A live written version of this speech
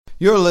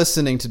You're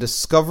listening to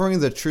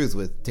Discovering the Truth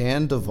with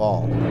Dan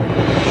Duval.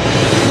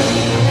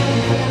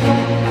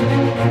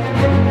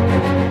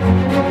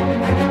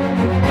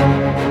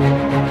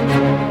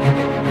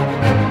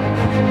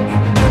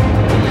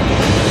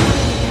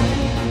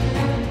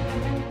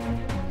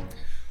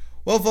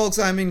 Well, folks,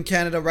 I'm in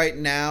Canada right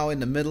now in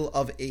the middle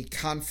of a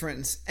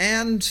conference,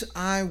 and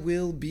I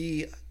will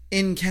be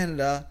in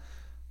Canada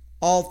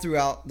all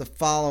throughout the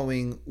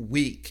following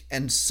week.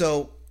 And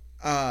so,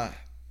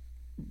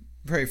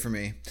 pray for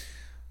me.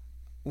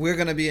 We're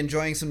going to be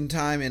enjoying some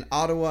time in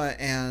Ottawa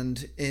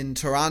and in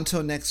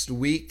Toronto next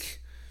week.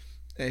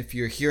 If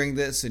you're hearing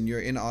this and you're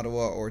in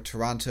Ottawa or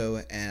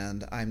Toronto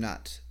and I'm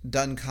not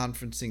done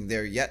conferencing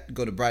there yet,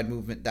 go to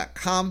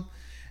bridemovement.com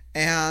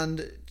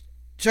and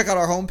check out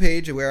our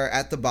homepage where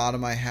at the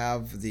bottom I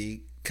have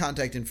the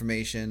contact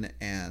information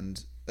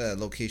and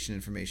location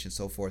information,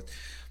 so forth.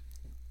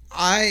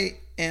 I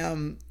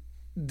am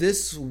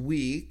this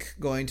week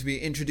going to be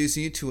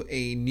introducing you to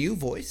a new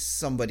voice,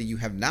 somebody you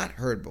have not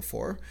heard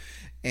before,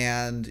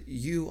 and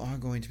you are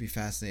going to be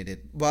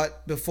fascinated.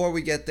 But before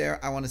we get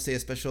there, I want to say a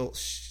special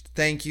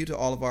thank you to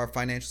all of our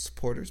financial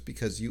supporters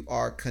because you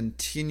are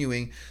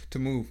continuing to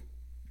move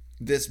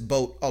this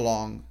boat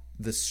along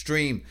the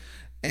stream.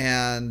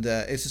 And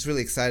it's just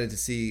really excited to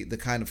see the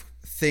kind of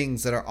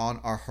things that are on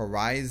our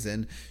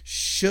horizon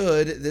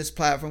should this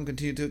platform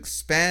continue to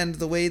expand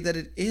the way that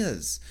it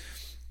is.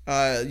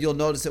 You'll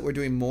notice that we're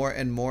doing more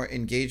and more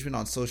engagement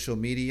on social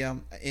media,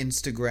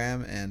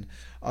 Instagram, and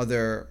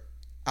other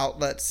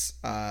outlets.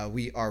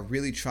 We are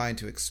really trying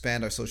to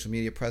expand our social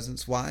media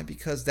presence. Why?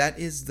 Because that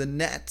is the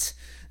net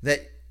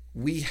that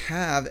we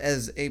have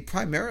as a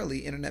primarily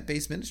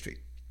internet-based ministry.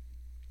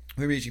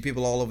 We're reaching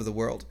people all over the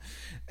world.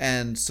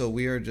 And so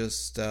we are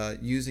just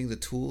using the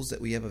tools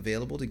that we have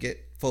available to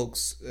get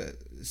folks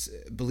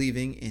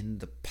believing in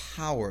the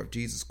power of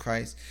Jesus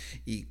Christ,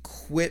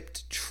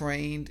 equipped,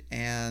 trained,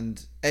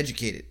 and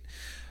educated.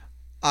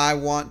 I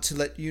want to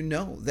let you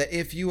know that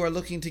if you are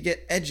looking to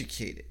get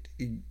educated,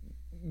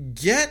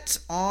 get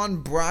on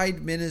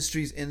Bride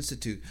Ministries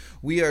Institute.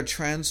 We are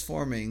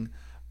transforming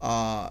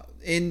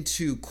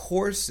into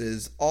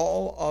courses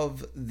all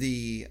of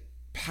the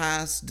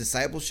past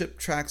discipleship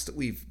tracks that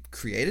we've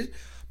created,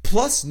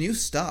 plus new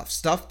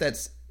stuff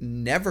that's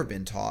never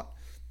been taught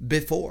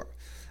before.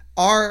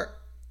 Our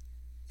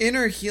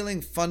Inner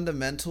Healing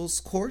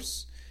Fundamentals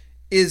course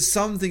is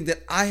something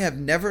that I have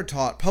never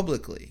taught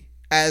publicly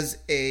as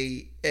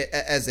a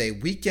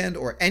weekend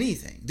or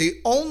anything. The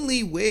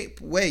only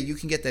way you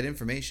can get that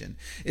information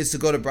is to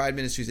go to Bride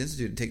Ministries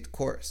Institute and take the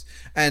course.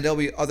 And there'll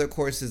be other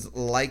courses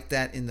like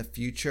that in the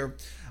future.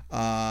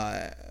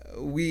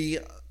 We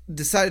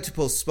decided to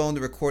postpone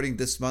the recording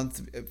this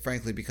month,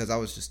 frankly, because I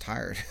was just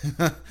tired.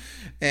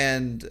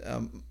 And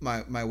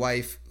my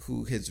wife,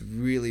 who has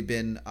really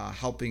been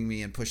helping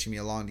me and pushing me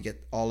along to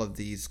get all of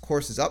these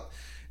courses up,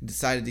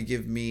 decided to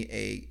give me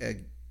a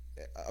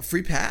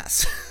free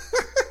pass.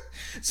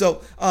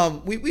 So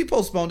we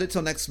postponed it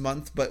till next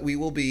month, but we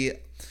will be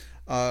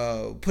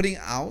putting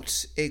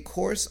out a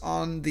course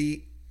on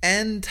the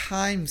end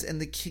times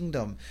and the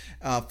kingdom.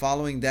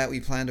 Following that, we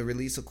plan to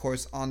release a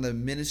course on the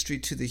ministry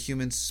to the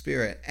human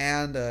spirit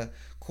and a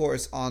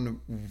course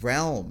on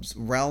realms,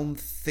 realm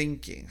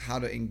thinking, how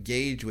to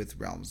engage with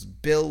realms,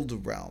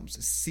 build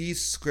realms, see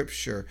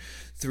scripture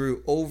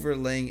through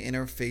overlaying,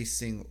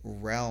 interfacing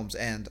realms,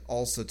 and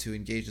also to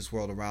engage this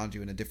world around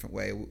you in a different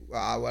way.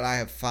 What I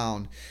have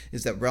found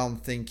is that realm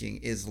thinking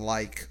is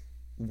like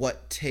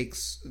what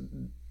takes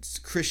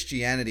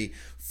Christianity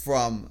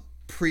from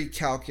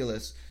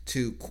pre-calculus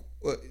to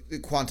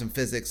quantum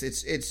physics.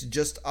 It's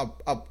just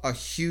a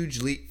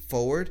huge leap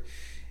forward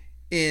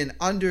in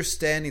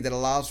understanding that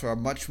allows for a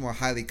much more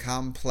highly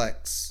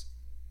complex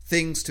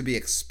things to be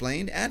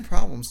explained and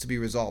problems to be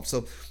resolved.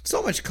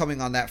 So much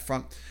coming on that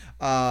front.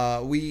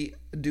 We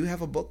do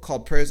have a book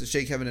called Prayers That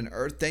Shake Heaven and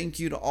Earth. Thank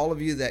you to all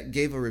of you that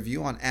gave a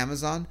review on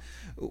Amazon.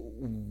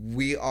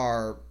 We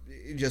are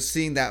just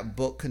seeing that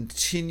book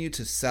continue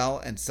to sell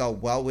and sell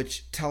well,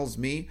 which tells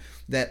me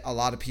that a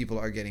lot of people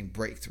are getting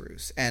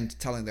breakthroughs and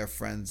telling their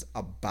friends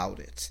about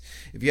it.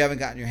 If you haven't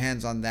gotten your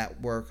hands on that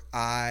work,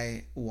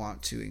 I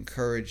want to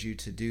encourage you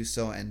to do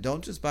so. And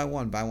don't just buy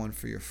one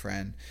for your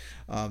friend.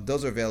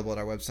 Those are available at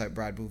our website,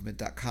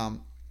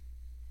 bridemovement.com.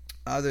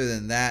 Other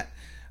than that,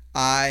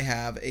 I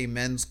have a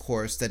men's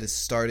course that is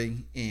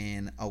starting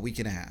in a week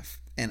and a half,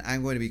 and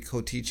I'm going to be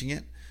co-teaching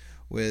it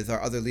with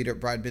our other leader at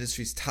Bride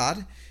Ministries,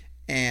 Todd.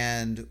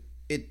 And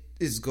it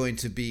is going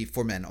to be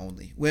for men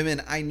only.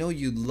 Women, I know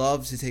you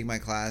love to take my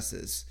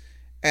classes,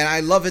 and I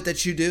love it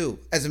that you do.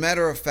 As a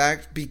matter of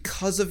fact,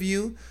 because of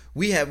you,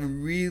 we have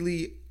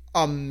really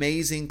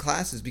amazing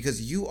classes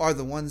because you are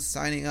the ones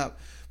signing up.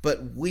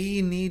 But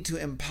we need to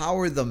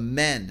empower the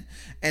men.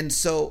 And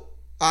so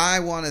I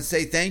want to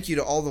say thank you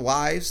to all the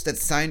wives that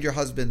signed your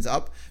husbands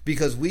up,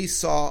 because we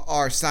saw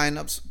our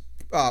signups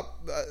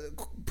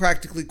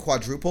practically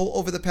quadruple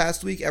over the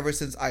past week ever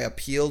since I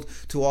appealed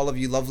to all of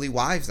you lovely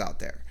wives out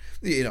there.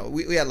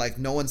 we had like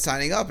no one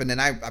signing up. And then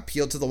I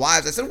appealed to the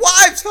wives. I said,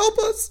 wives, help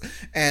us.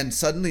 And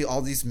suddenly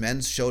all these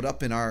men showed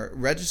up in our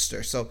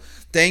register. So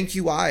thank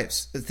you,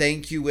 wives.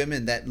 Thank you,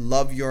 women that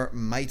love your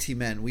mighty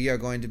men. We are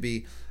going to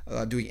be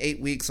doing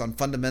 8 weeks on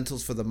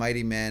fundamentals for the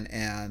mighty man.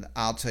 And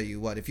I'll tell you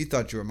what, if you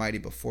thought you were mighty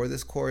before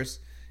this course,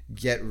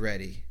 get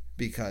ready,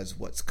 because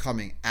what's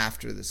coming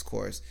after this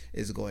course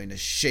is going to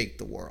shake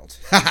the world.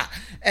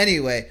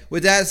 Anyway,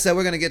 with that said,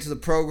 we're going to get to the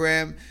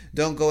program.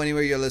 Don't go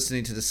anywhere. You're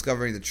listening to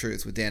Discovering the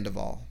Truth with Dan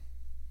Duval.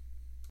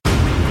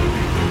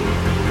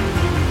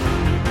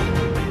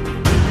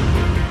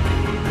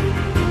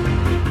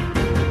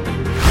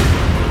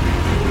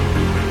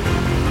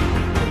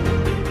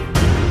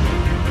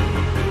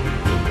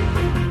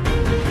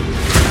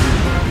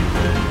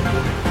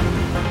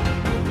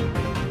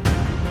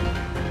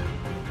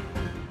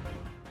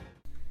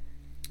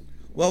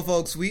 Well,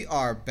 folks, we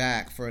are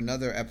back for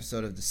another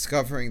episode of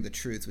Discovering the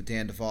Truth with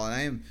Dan Duval, and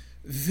I am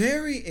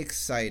very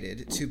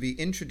excited to be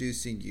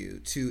introducing you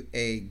to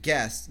a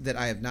guest that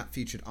I have not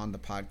featured on the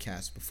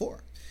podcast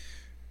before.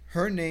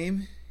 Her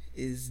name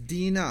is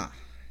Dina,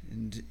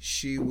 and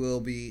she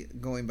will be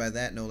going by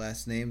that. No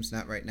last names,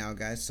 not right now,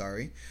 guys,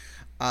 sorry.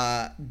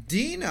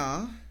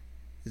 Dina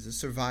is a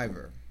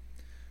survivor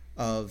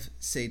of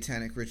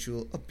satanic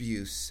ritual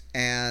abuse,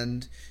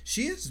 and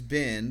she has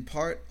been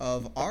part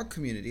of our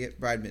community at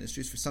Bride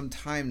Ministries for some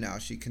time now.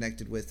 She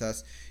connected with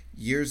us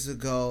years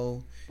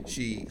ago.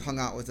 She hung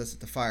out with us at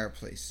the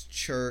Fireplace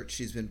Church.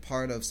 She's been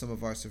part of some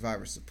of our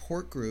survivor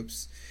support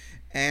groups,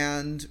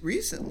 and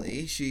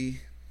recently she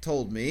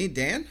told me,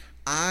 Dan,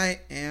 I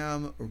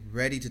am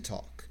ready to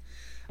talk.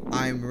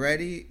 I'm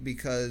ready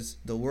because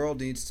the world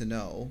needs to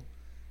know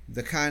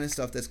the kind of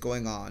stuff that's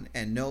going on,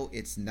 and no,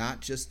 it's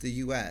not just the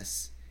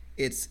U.S.,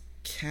 it's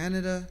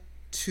Canada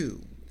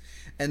too.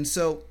 And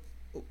so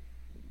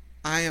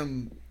I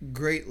am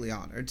greatly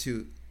honored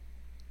to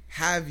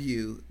have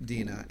you,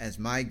 Dina, as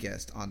my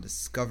guest on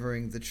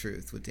Discovering the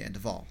Truth with Dan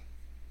Duval.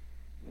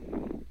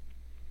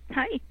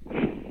 Hi.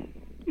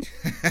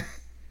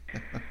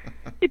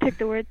 You took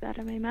the words out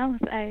of my mouth.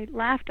 I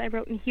laughed. I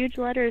wrote in huge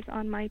letters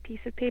on my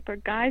piece of paper,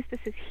 guys, this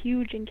is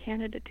huge in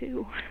Canada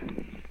too.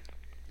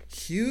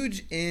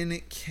 Huge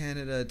in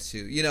Canada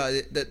too. You know,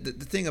 the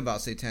thing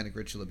about satanic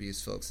ritual abuse,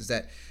 folks, is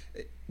that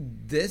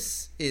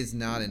this is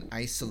not an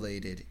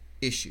isolated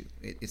issue.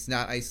 It's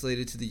not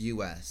isolated to the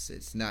U.S.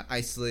 It's not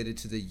isolated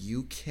to the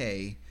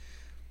U.K.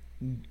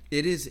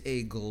 It is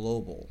a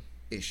global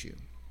issue.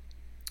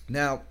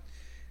 Now,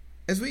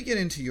 as we get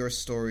into your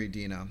story,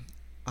 Dina,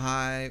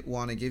 I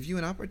want to give you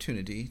an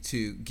opportunity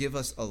to give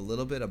us a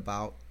little bit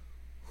about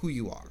who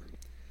you are.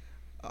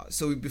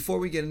 So before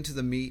we get into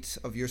the meat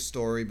of your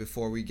story,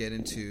 before we get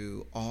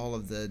into all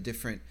of the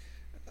different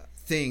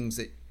things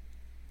that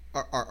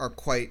are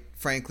quite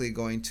frankly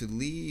going to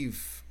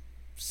leave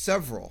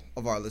several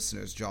of our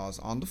listeners' jaws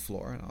on the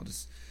floor, and I'll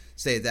just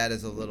say that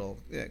as a little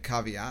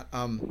caveat,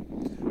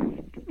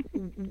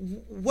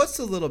 what's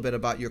a little bit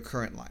about your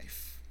current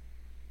life?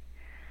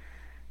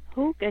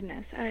 Oh,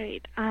 goodness. All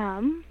right.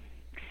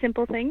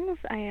 Simple things.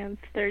 I am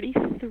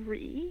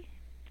 33,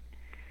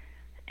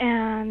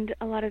 and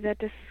a lot of that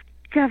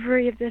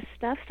discovery of this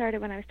stuff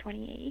started when I was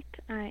 28.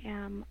 I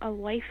am a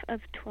wife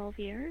of 12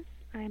 years.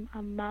 I'm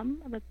a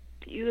mom of a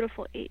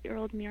beautiful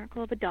 8-year-old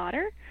miracle of a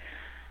daughter.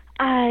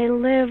 I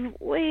live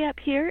way up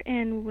here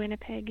in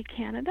Winnipeg,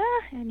 Canada,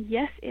 and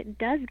yes, it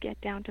does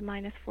get down to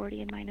minus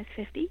 40 and minus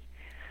 50.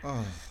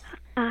 Oh,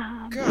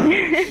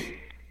 gosh.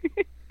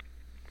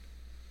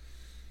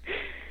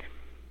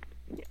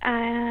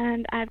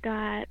 And I've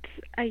got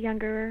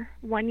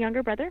one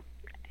younger brother,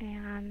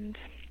 and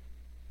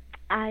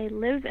I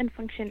live and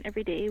function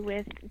every day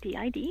with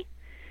DID,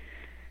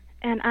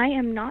 and I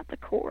am not the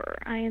core.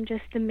 I am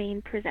just the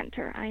main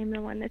presenter. I am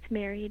the one that's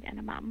married and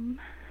a mom.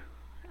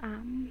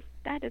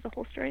 That is a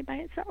whole story by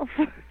itself.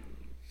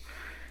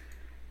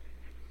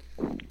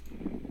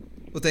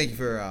 Well, thank you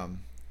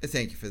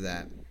for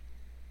that.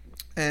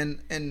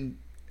 And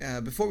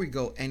before we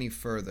go any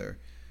further,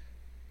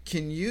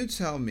 can you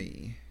tell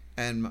me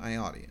and my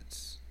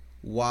audience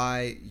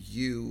why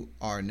you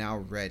are now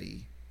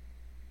ready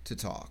to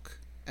talk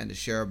and to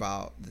share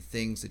about the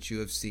things that you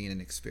have seen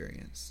and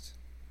experienced?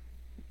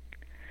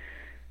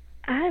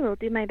 I will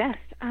do my best.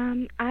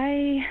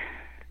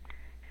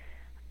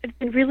 I've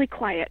been really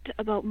quiet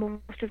about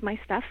most of my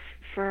stuff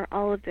for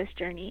all of this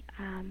journey.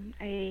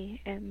 I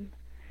am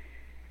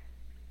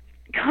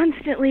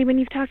constantly, when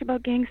you've talked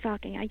about gang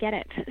stalking, I get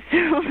it.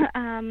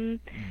 So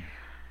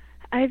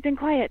I've been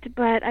quiet,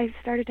 but I've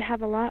started to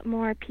have a lot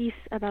more peace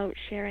about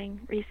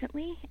sharing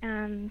recently,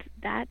 and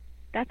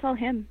that's all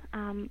him.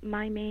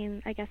 My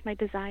main, I guess, my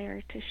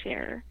desire to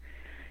share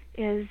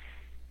is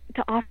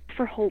to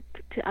offer hope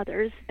to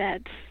others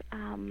that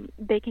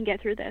they can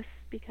get through this,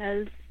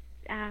 because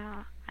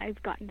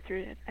I've gotten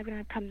through it. I've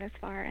come this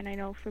far, and I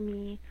know for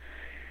me,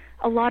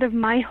 a lot of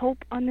my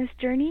hope on this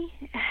journey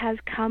has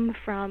come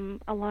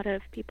from a lot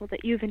of people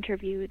that you've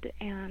interviewed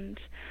and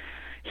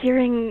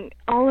hearing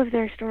all of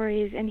their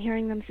stories and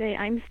hearing them say,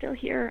 I'm still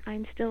here,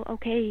 I'm still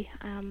okay,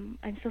 I'm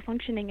still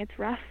functioning, it's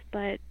rough,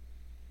 but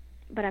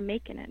I'm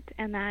making it.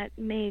 And that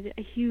made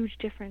a huge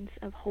difference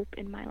of hope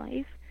in my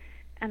life,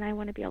 and I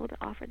want to be able to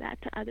offer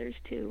that to others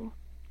too.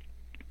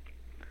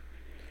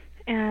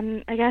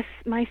 And I guess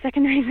my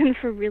second reason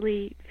for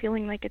really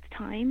feeling like it's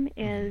time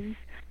is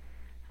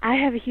I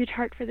have a huge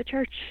heart for the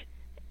church,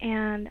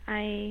 and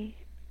I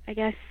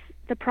guess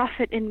the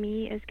prophet in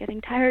me is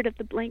getting tired of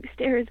the blank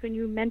stares when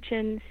you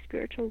mention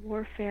spiritual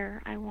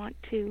warfare. I want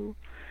to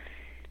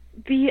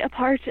be a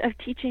part of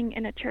teaching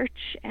in a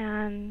church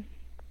and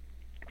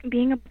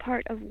being a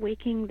part of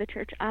waking the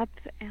church up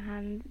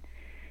and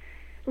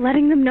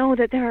letting them know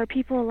that there are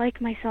people like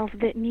myself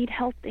that need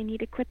help, they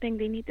need equipping,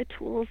 they need the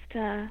tools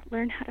to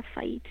learn how to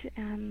fight,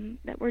 and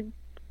that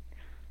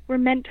we're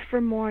meant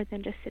for more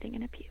than just sitting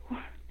in a pew.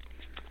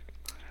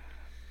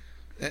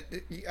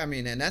 I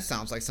mean, and that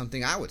sounds like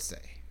something I would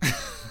say.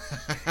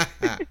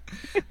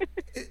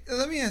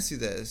 Let me ask you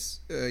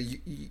this.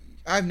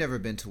 I've never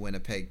been to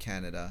Winnipeg,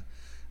 Canada.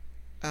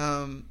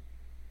 In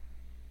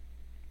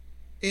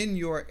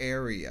your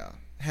area,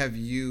 have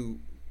you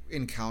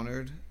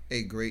encountered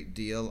a great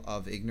deal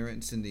of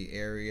ignorance in the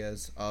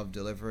areas of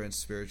deliverance,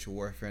 spiritual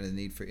warfare, and the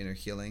need for inner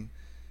healing?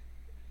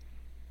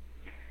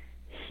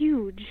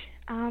 Huge.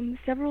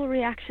 Several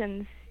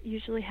reactions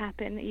usually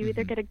happen. You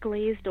either get a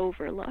glazed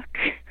over look,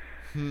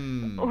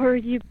 or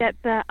you get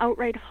the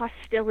outright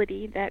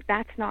hostility that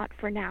that's not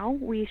for now,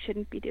 we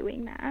shouldn't be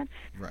doing that.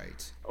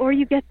 Right. Or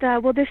you get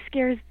the, well, this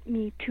scares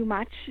me too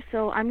much,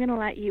 so I'm going to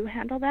let you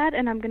handle that,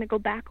 and I'm going to go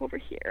back over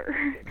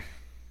here.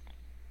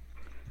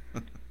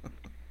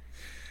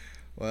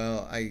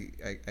 Well, I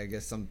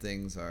guess some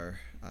things are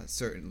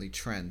certainly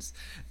trends.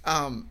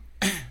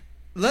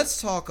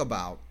 Let's talk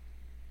about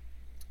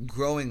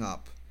growing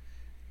up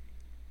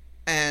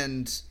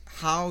and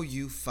how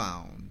you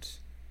found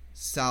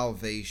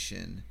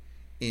salvation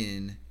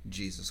in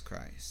Jesus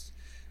Christ.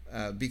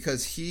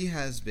 Because he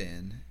has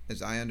been,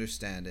 as I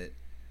understand it,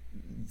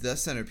 the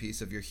centerpiece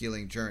of your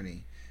healing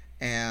journey.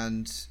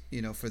 And,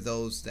 for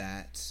those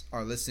that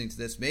are listening to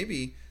this,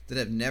 maybe that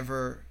have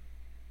never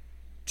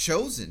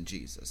chosen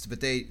Jesus, but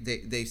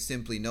they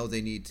simply know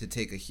they need to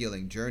take a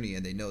healing journey,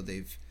 and they know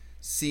they've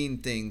seen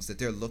things that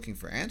they're looking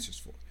for answers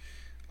for.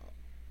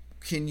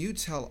 Can you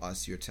tell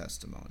us your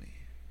testimony?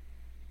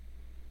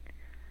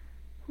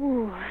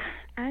 Ooh,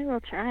 I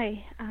will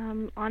try.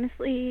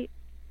 Honestly,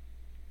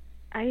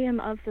 I am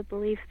of the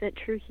belief that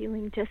true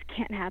healing just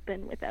can't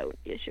happen without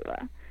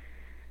Yeshua.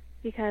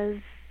 Because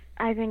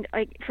I think,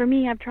 for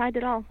me, I've tried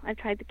it all. I've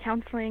tried the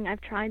counseling,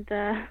 I've tried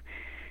the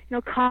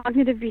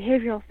cognitive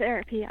behavioral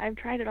therapy. I've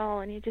tried it all,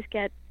 and you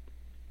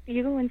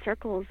go in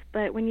circles.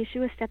 But when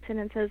Yeshua steps in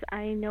and says,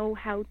 I know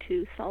how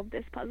to solve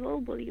this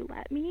puzzle, will you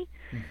let me?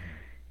 Mm-hmm.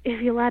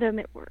 If you let him,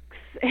 it works.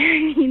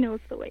 He knows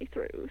the way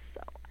through,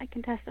 so I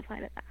can testify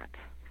to that.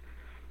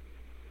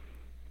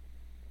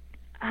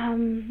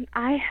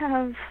 I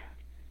have,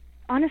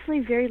 honestly,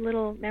 very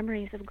little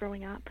memories of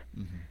growing up.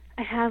 Mm-hmm.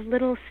 I have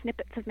little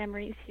snippets of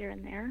memories here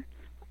and there.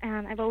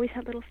 And I've always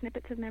had little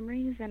snippets of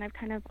memories, and I've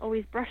kind of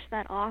always brushed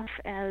that off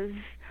as,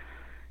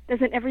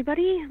 doesn't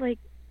everybody?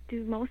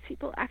 Do most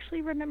people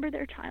actually remember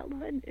their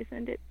childhood?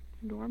 Isn't it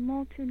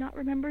normal to not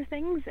remember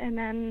things? And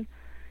then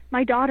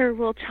my daughter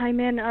will chime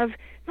in of,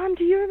 Mom,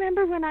 do you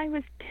remember when I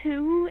was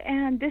 2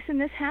 and this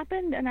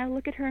happened? And I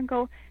look at her and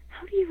go,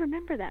 how do you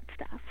remember that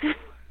stuff?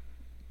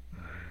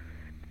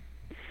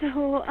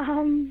 So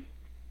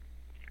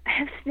I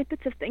have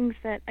snippets of things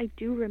that I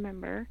do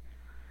remember.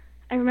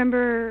 I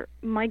remember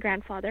my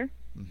grandfather,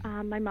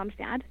 my mom's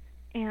dad,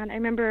 and I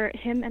remember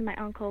him and my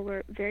uncle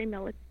were very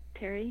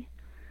military.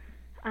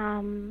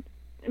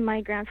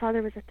 My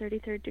grandfather was a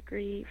 33rd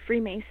degree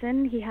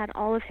Freemason. He had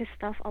all of his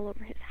stuff all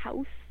over his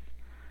house.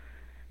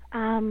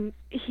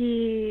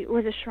 He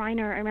was a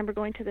Shriner. I remember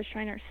going to the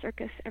Shriner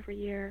Circus every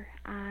year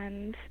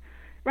and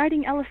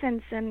riding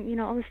elephants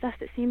and, all the stuff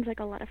that seems like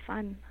a lot of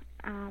fun.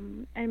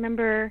 I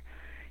remember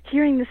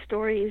hearing the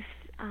stories,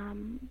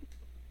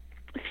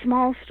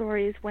 small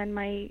stories, when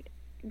my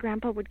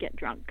grandpa would get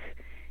drunk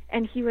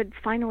and he would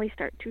finally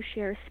start to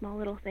share small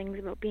little things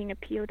about being a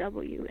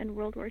POW in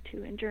World War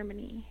II in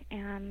Germany.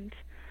 And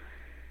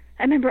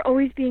I remember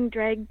always being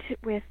dragged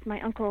with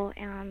my uncle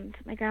and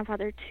my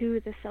grandfather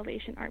to the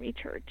Salvation Army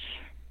Church,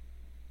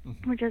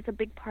 which is a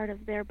big part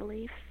of their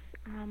beliefs.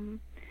 I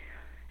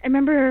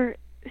remember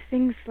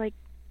things like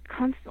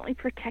constantly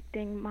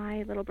protecting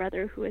my little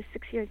brother, who is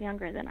 6 years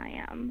younger than I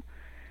am,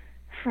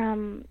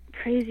 from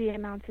crazy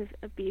amounts of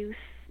abuse.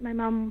 My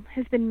mom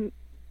has been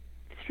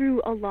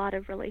through a lot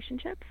of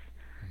relationships,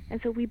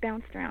 and so we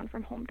bounced around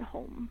from home to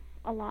home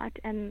a lot,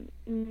 and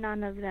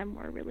none of them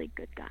were really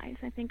good guys.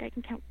 I think I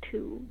can count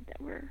 2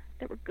 that were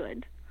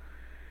good.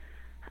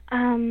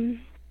 Wow.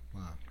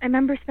 I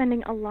remember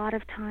spending a lot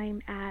of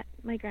time at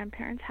my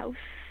grandparents' house.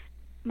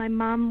 My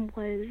mom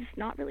was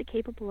not really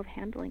capable of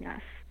handling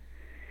us.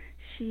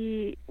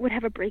 She would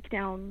have a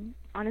breakdown,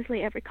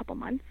 honestly, every couple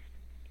months,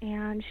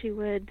 and she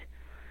would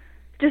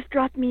just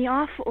drop me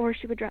off, or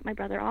she would drop my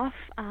brother off.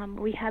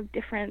 We have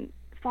different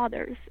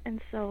fathers,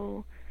 and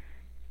so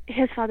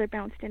his father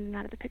bounced in and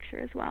out of the picture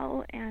as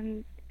well.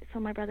 And so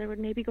my brother would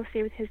maybe go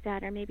stay with his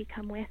dad, or maybe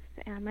come with,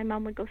 and my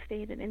mom would go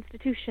stay at an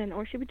institution,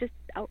 or she would just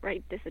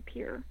outright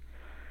disappear.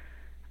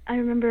 I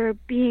remember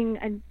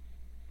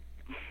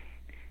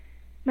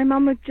my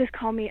mom would just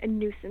call me a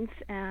nuisance,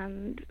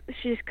 and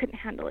she just couldn't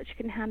handle it. She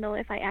couldn't handle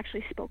if I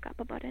actually spoke up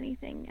about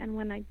anything. And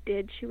when I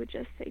did, she would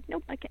just say,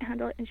 nope, I can't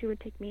handle it, and she would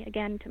take me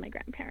again to my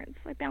grandparents.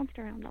 So I bounced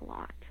around a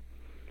lot.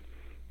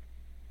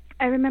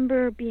 I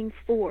remember being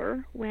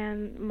 4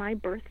 when my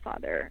birth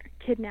father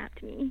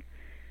kidnapped me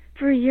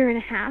for a year and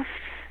a half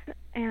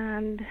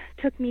and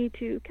took me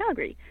to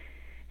Calgary.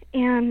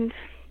 And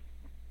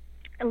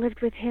I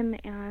lived with him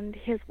and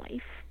his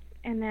wife.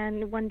 And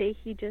then one day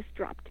he just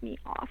dropped me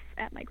off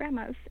at my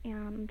grandma's,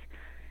 and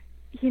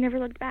he never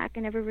looked back.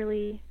 I never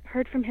really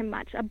heard from him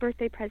much. A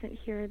birthday present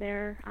here or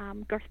there,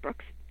 Garth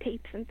Brooks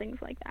tapes and things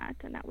like that,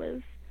 and that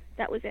was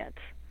it.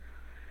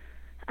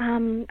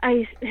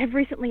 I have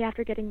recently,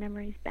 after getting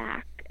memories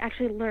back,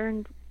 actually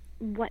learned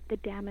what the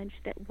damage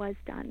that was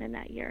done in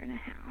that year and a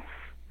half.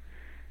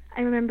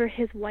 I remember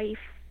his wife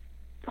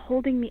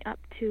holding me up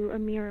to a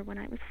mirror when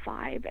I was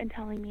 5 and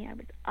telling me I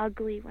was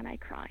ugly when I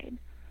cried,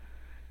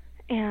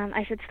 and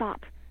I should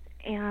stop.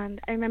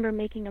 And I remember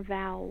making a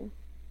vow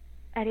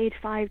at age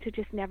 5 to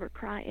just never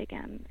cry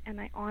again.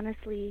 And I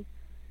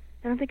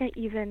don't think I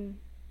even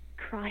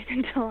cried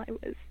until I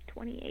was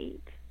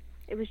 28.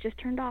 It was just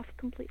turned off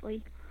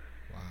completely.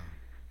 Wow.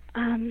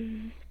 I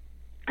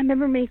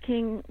remember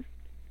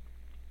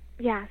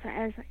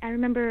I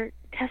remember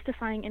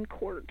testifying in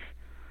court.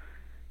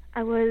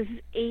 I was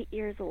 8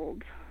 years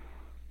old.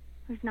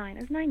 I was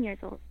 9 years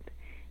old.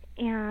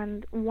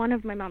 And one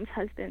of my mom's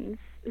husbands,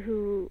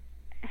 who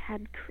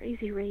had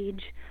crazy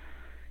rage,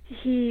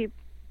 he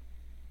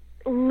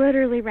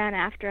literally ran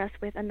after us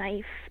with a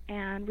knife,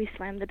 and we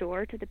slammed the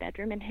door to the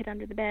bedroom and hid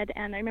under the bed.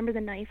 And I remember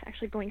the knife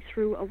actually going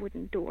through a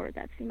wooden door.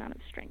 That's the amount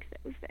of strength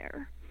that was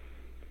there.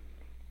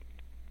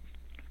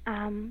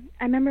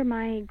 I remember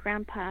my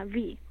grandpa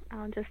V.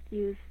 I'll just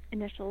use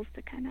initials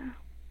to kind of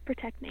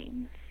protect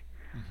names.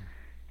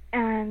 Mm-hmm.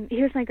 And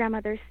he was my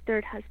grandmother's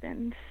 3rd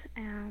husband,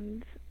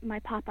 and my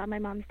papa, my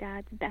mom's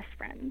dad's best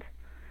friend.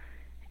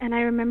 And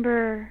I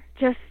remember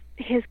just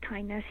his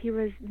kindness. He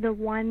was the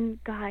one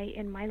guy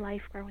in my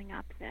life growing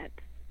up that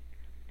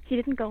he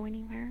didn't go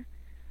anywhere.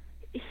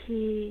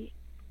 He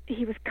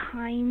was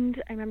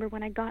kind. I remember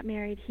when I got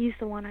married, he's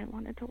the one I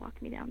wanted to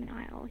walk me down the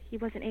aisle. He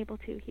wasn't able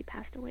to. He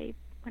passed away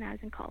when I was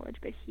in college,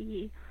 but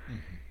he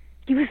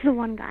was the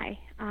one guy.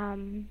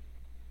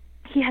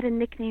 He had a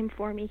nickname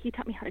for me. He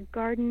taught me how to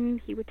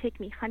garden. He would take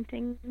me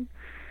hunting.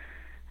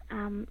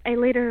 I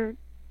later,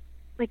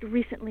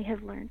 recently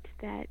have learned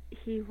that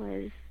he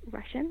was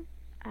Russian,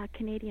 a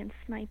Canadian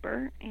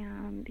sniper,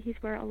 and he's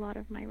where a lot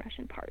of my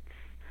Russian parts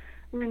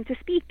learned to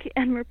speak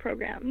and were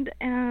programmed,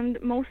 and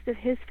most of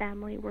his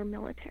family were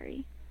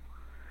military.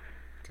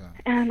 Okay.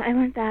 And I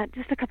learned that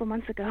just a couple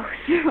months ago,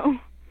 so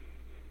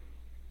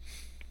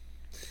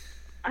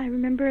I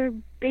remember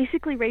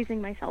basically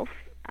raising myself.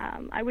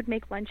 I would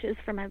make lunches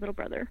for my little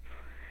brother,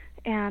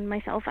 and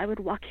myself, I would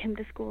walk him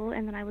to school,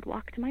 and then I would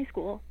walk to my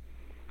school.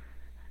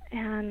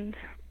 And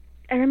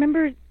I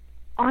remember,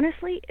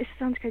 honestly, it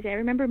sounds crazy, I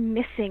remember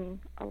missing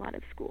a lot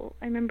of school.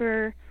 I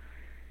remember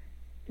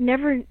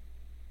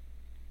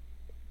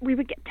we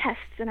would get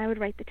tests, and I would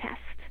write the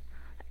test,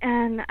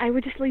 and I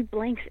would just leave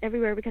blanks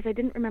everywhere because I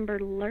didn't remember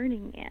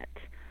learning it.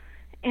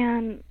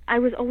 And I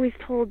was always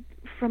told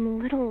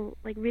from little,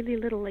 really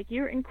little,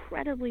 you're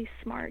incredibly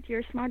smart.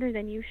 You're smarter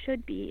than you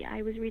should be.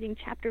 I was reading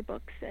chapter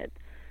books at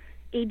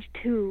age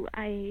 2,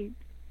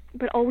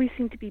 but always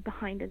seemed to be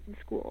behind in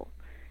school.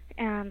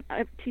 And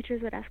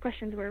teachers would ask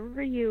questions, where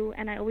were you?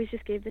 And I always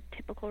just gave the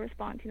typical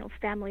response,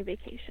 family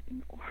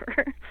vacation,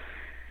 or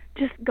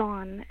just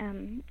gone.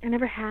 And I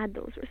never had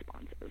those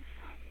responses.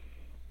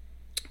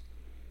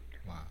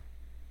 Wow.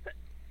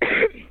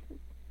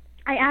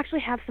 I actually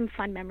have some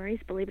fun memories,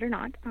 believe it or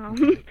not.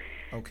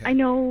 Okay. I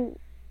know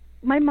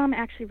my mom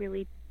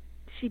actually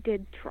she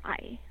did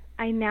try.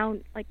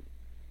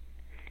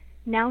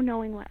 Now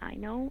knowing what I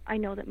know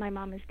that my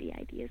mom is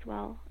DID as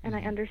well, and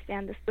I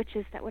understand the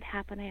switches that would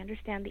happen. I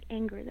understand the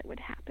anger that would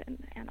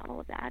happen and all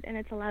of that, and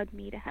it's allowed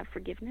me to have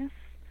forgiveness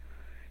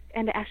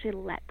and to actually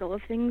let go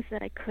of things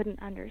that I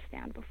couldn't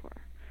understand before.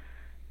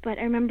 But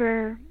I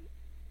remember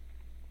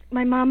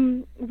my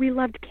mom, we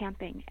loved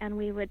camping, and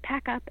we would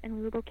pack up and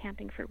we would go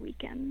camping for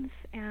weekends,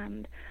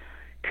 and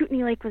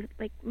Kootenai Lake was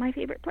my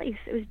favorite place.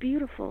 It was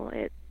beautiful.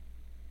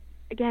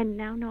 Again,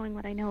 now knowing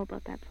what I know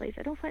about that place,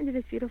 I don't find it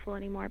as beautiful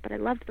anymore, but I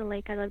loved the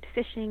lake. I loved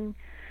fishing.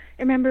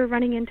 I remember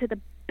running into the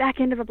back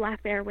end of a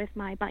black bear with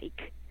my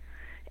bike,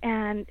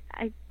 and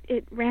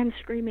it ran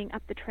screaming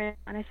up the trail,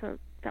 and I felt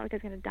like I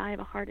was going to die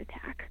of a heart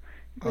attack.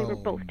 We were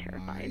both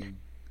terrified.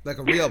 Like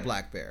a real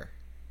black bear?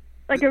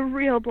 Like a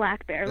real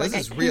black bear. This I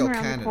is came real around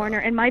Canada. the corner,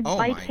 and my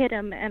bike hit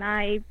him, and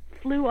I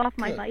flew off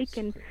my bike,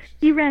 and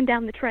he ran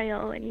down the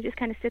trail, and you just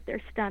kind of sit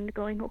there stunned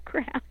going, oh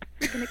crap,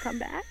 is he going to come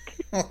back?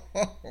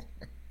 Oh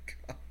my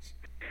gosh.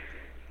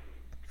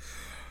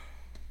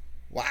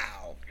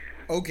 Wow.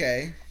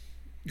 Okay.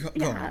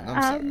 Go on.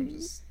 I'm sorry.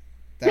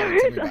 That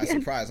took me by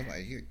surprise. I'm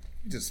like, you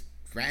just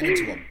ran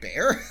into a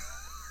bear?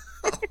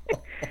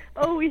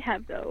 Oh, we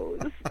have those.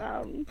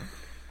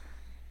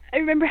 I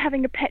remember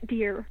having a pet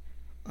deer.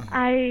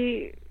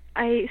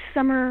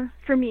 Summer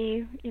for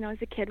me, as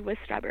a kid, was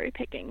strawberry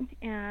picking,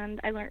 and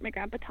I learned, my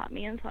grandpa taught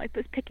me, and so I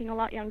was picking a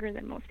lot younger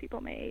than most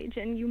people my age,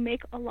 and you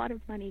make a lot of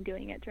money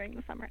doing it during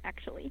the summer,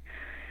 actually.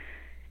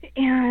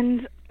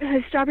 And I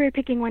was strawberry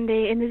picking one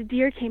day, and this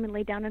deer came and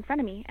laid down in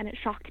front of me, and it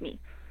shocked me.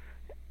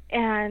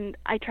 And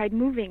I tried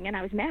moving, and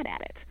I was mad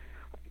at it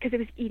because it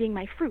was eating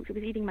my fruit. It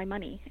was eating my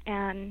money.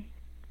 And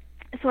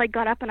so I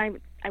got up, and I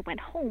went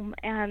home,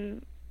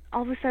 and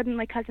all of a sudden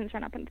my cousins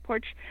ran up on the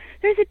porch.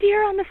 There's a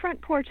deer on the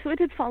front porch, so it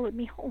had followed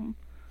me home.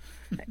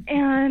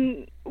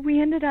 And we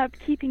ended up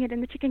keeping it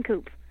in the chicken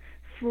coop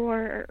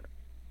for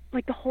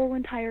like the whole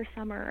entire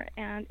summer,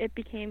 and it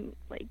became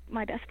like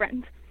my best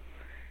friend.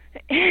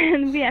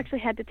 And we actually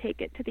had to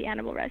take it to the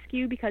animal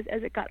rescue because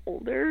as it got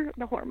older,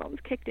 the hormones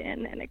kicked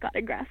in and it got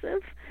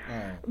aggressive.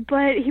 Oh.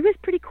 But he was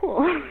pretty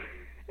cool.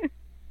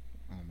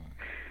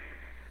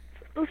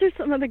 Those are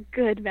some of the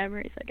good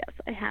memories, I guess,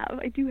 I have.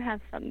 I do have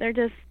some.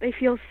 They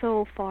feel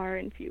so far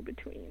and few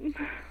between.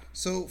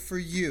 So for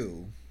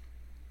you,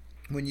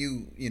 when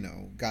you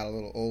got a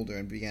little older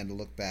and began to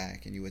look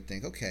back, and you would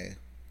think, okay,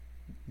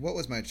 what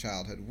was my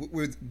childhood?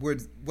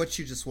 What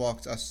you just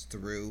walked us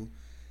through,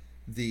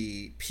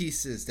 the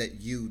pieces that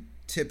you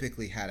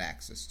typically had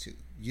access to.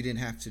 You didn't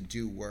have to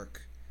do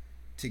work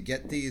to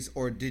get these,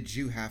 or did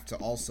you have to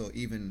also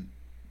even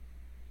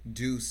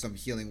do some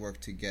healing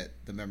work to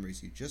get the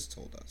memories you just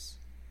told us?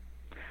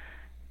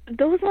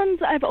 Those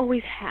ones I've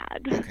always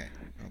had. Okay.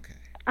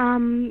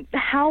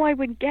 How I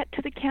would get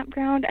to the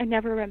campground, I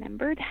never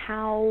remembered.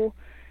 How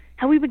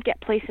we would get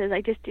places,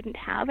 I just didn't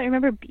have. I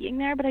remember being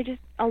there, but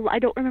I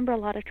don't remember a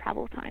lot of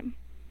travel time.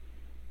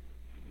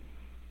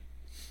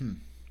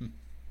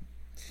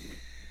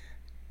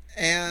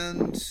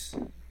 And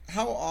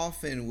how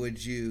often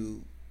would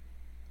you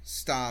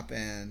stop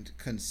and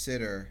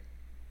consider,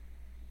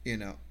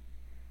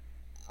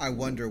 I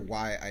wonder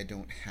why I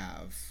don't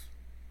have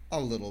a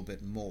little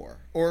bit more?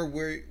 Or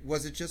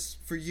was it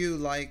just for you,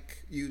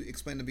 like you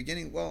explained in the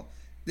beginning, well,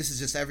 this is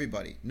just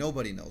everybody.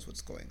 Nobody knows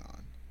what's going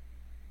on.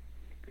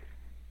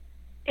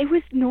 It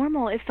was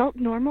normal. It felt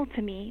normal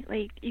to me.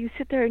 Like, you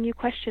sit there and you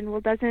question,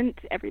 well, doesn't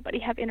everybody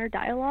have inner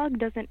dialogue?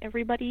 Doesn't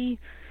everybody...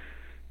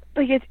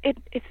 Like,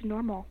 it's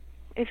normal.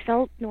 It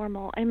felt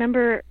normal. I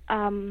remember,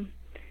 I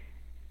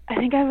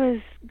think I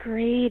was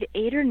grade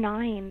 8 or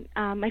 9.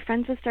 My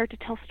friends would start to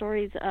tell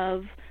stories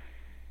of,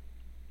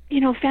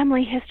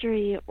 family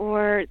history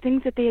or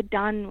things that they had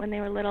done when they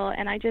were little,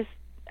 and I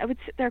would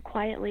sit there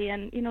quietly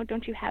and,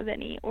 don't you have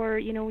any? Or,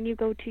 when you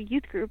go to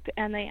youth group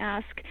and they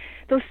ask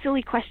those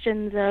silly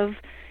questions of,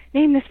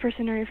 name this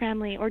person or your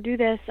family, or do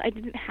this, I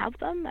didn't have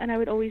them, and I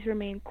would always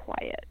remain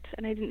quiet,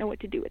 and I didn't know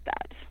what to do with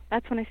that.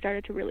 That's when I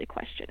started to really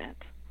question it.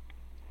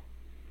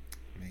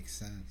 Makes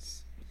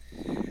sense.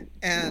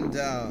 And,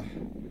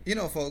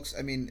 folks,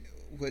 I mean,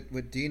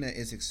 what Dina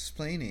is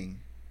explaining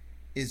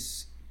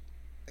is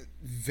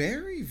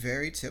very,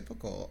 very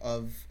typical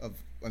of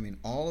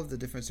all of the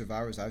different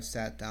survivors I've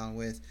sat down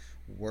with,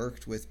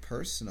 worked with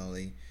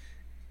personally.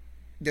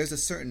 There's a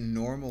certain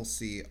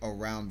normalcy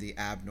around the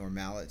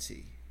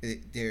abnormality.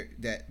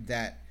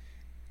 That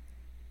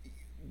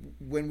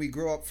when we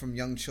grow up from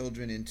young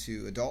children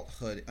into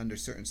adulthood under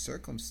certain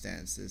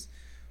circumstances,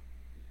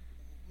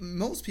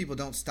 most people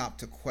don't stop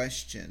to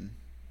question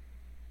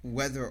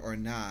whether or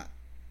not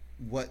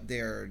what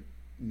they're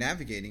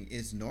navigating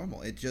is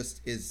normal. It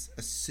just is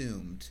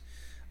assumed,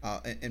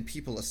 and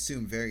people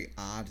assume very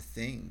odd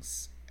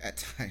things at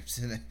times.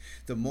 And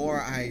the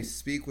more I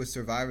speak with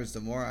survivors,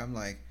 the more I'm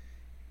like,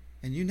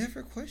 and you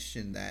never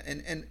question that.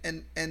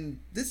 And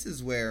this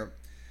is where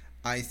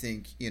I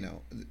think,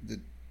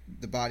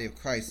 the body of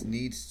Christ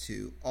needs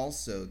to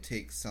also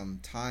take some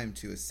time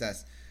to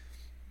assess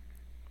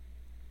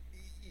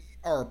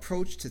our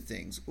approach to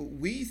things.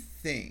 We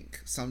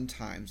think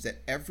sometimes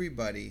that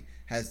everybody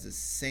has the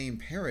same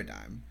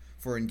paradigm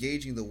for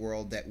engaging the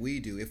world that we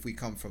do if we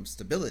come from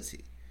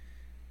stability.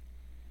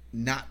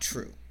 Not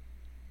true.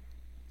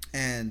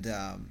 And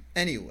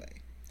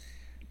anyway,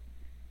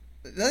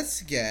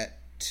 let's get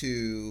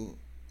to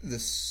the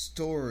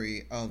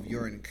story of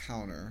your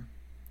encounter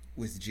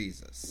with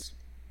Jesus.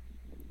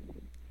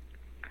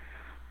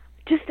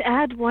 Just to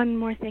add one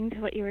more thing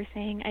to what you were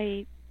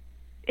saying,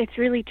 it's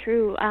really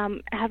true.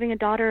 Having a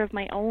daughter of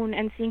my own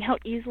and seeing how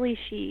easily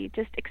she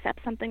just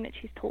accepts something that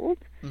she's told,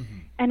 mm-hmm.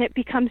 and it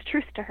becomes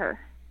truth to her.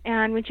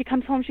 And when she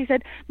comes home, she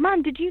said,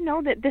 Mom, did you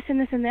know that this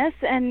and this and this?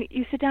 And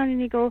you sit down and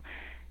you go,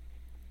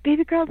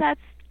 baby girl,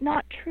 that's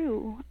not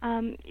true.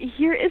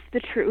 Here is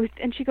the truth.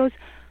 And she goes,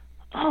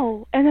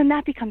 oh, and then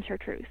that becomes her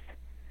truth.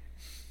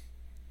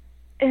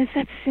 it's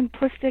that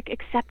simplistic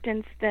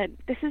acceptance that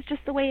this is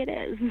just the way it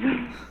is.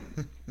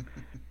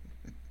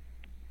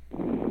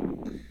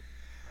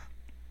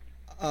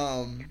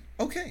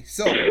 Okay,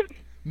 so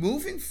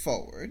moving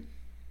forward.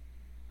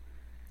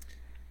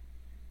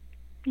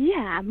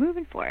 Yeah,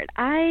 moving forward.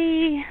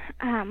 A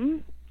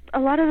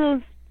lot of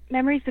those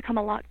memories become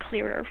a lot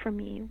clearer for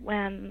me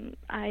when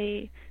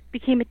I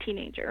became a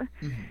teenager.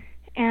 Mm-hmm.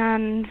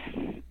 And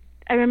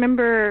I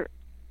remember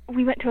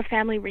we went to a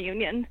family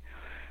reunion.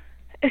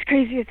 As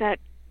crazy as that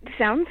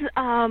sounds,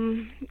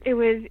 it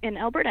was in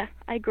Alberta.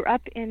 I grew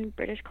up in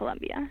British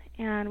Columbia,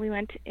 and we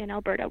went in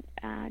Alberta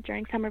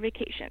during summer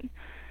vacation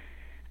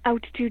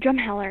out to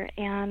Drumheller,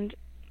 and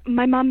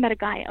my mom met a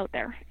guy out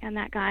there, and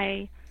that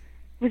guy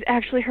was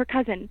actually her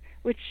cousin,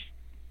 which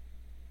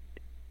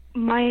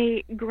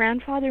my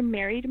grandfather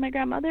married my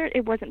grandmother.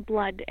 It wasn't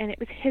blood, and it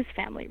was his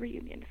family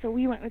reunion, so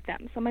we went with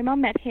them. So my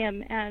mom met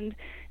him, and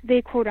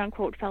they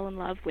quote-unquote fell in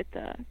love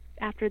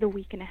after the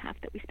week and a half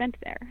that we spent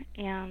there.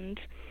 And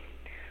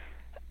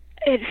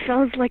it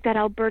feels like that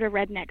Alberta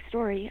redneck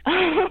story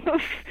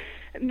of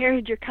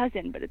married your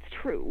cousin, but it's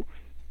true.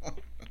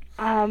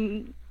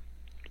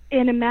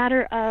 In a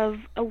matter of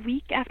a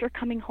week after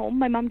coming home,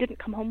 my mom didn't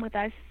come home with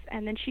us,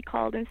 and then she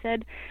called and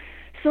said,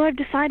 so I've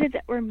decided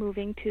that we're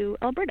moving to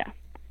Alberta.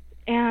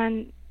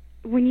 And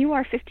when you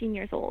are 15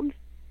 years old,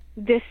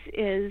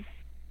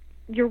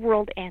 your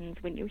world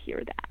ends when you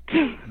hear that.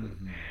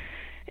 Mm-hmm.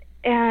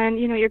 And,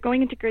 you're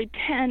going into grade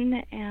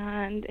 10,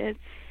 and it's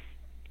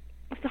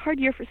a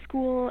hard year for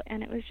school,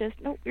 and it was just,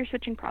 nope, you're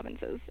switching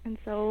provinces. And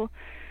so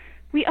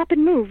we up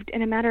and moved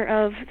in a matter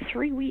of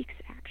 3 weeks,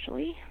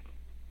 actually.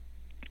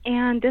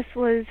 And this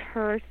was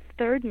her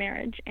third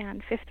marriage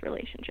and fifth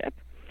relationship.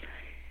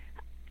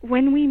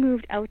 When we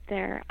moved out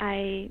there,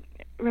 I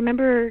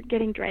remember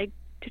getting dragged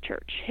to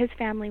church. His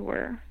family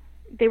were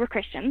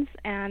Christians,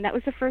 and that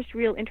was the first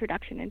real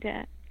introduction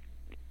into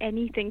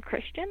anything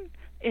Christian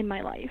in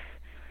my life.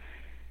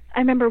 I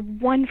remember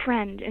one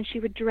friend, and she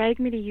would drag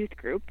me to youth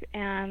group,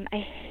 and I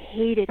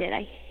hated it.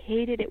 I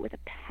hated it with a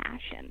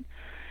passion.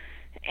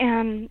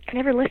 And I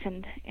never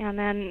listened. And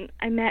then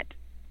I met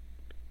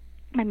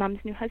my mom's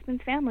new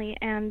husband's family,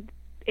 and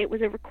it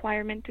was a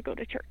requirement to go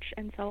to church,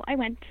 and so I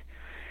went.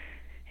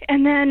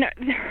 And then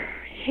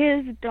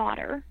his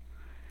daughter,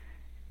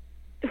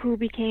 who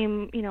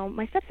became,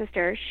 my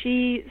stepsister,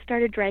 she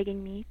started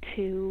dragging me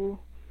to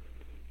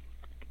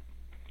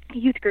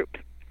youth group,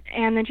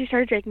 and then she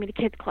started dragging me to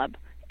kids club,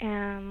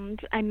 and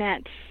I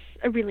met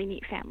a really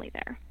neat family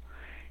there.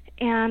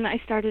 And I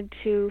started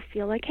to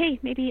feel like, hey,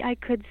 maybe I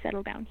could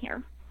settle down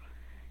here.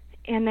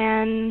 And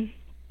then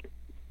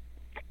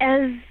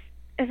as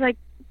I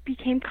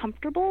became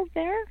comfortable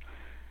there,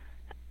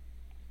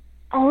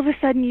 all of a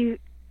sudden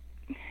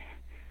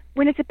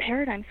when it's a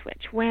paradigm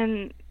switch,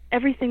 when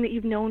everything that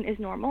you've known is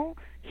normal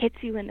hits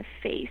you in the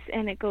face,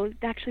 and it goes,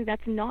 actually,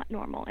 that's not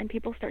normal, and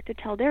people start to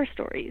tell their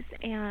stories,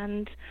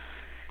 and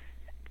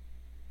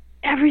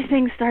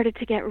everything started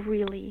to get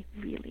really,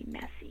 really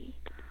messy.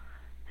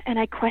 And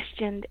I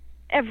questioned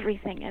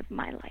everything of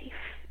my life.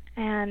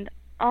 And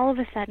all of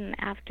a sudden,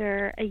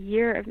 after a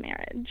year of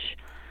marriage,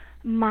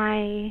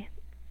 my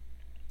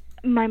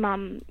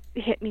mom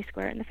hit me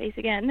square in the face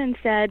again and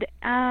said,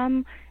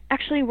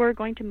 actually, we're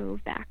going to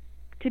move back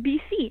to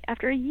BC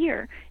after a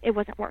year. It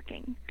wasn't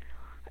working.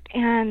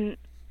 And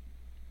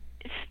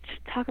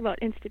just talk about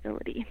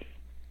instability.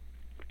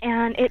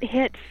 And it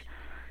hit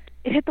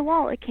the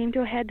wall. It came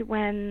to a head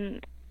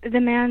when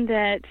the man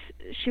that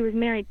she was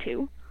married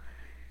to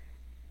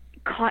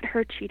caught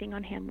her cheating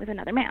on him with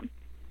another man.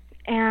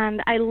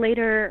 And I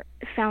later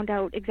found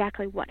out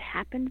exactly what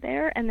happened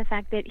there, and the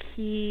fact that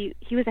he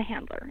was a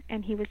handler,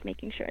 and he was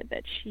making sure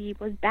that she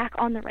was back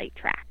on the right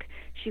track.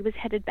 She was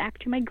headed back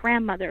to my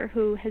grandmother,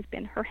 who has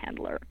been her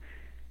handler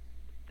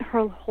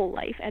her whole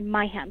life, and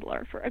my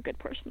handler for a good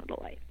portion of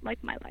the life,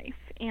 like my life.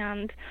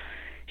 And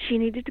she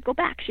needed to go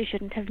back. She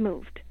shouldn't have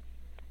moved.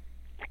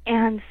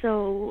 And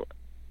so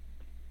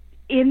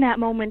in that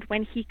moment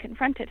when he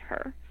confronted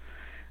her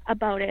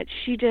about it,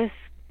 she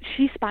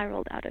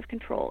spiraled out of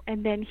control,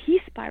 and then he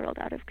spiraled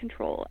out of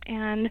control,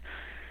 and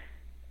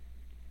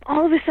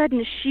all of a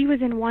sudden she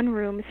was in one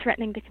room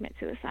threatening to commit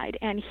suicide,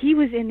 and he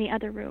was in the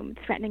other room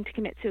threatening to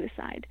commit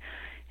suicide.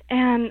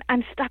 And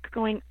I'm stuck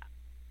going,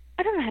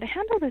 I don't know how to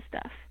handle this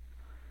stuff.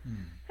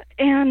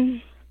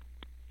 And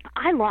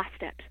I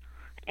lost it,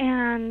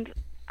 and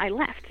I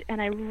left,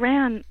 and I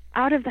ran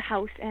out of the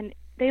house, and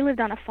they lived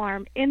on a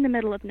farm in the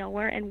middle of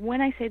nowhere. And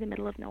when I say the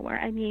middle of nowhere,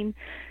 I mean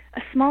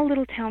a small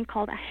little town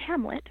called a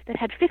hamlet that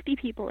had 50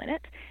 people in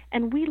it,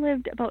 and we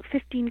lived about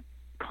 15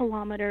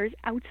 kilometers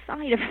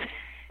outside of that.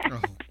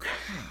 Oh,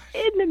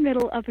 in the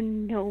middle of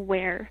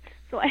nowhere.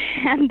 So I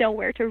had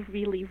nowhere to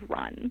really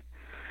run.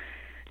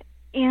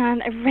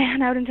 And I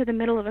ran out into the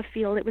middle of a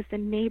field. It was the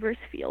neighbor's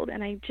field,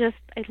 and I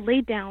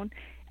laid down,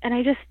 and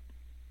I just,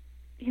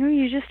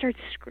 you just start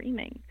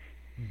screaming.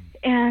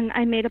 And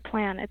I made a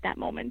plan at that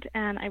moment,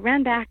 and I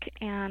ran back,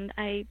 and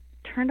I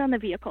turned on the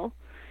vehicle,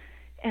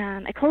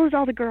 And I closed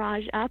all the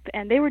garage up,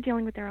 and they were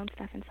dealing with their own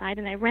stuff inside,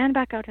 and I ran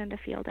back out into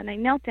the field, and I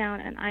knelt down,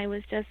 and I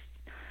was just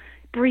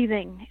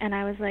breathing, and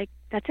I was like,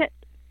 that's it.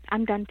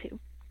 I'm done too.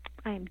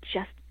 I am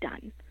just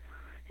done.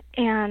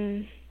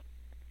 And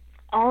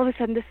all of a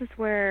sudden, this is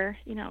where,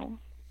 to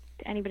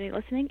anybody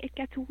listening, it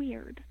gets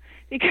weird,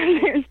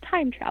 because there's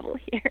time travel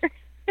here.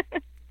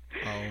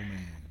 Oh,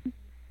 man.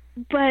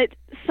 But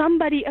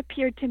somebody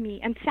appeared to me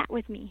and sat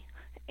with me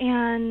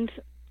and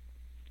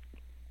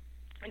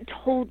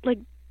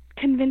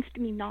convinced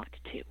me not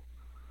to.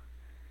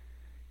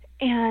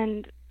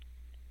 And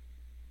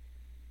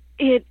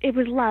it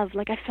was love.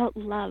 I felt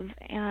love,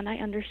 and I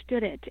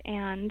understood it,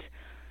 and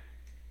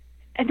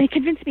they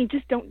convinced me,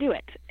 just don't do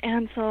it.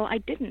 And so I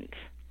didn't.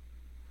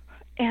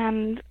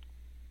 And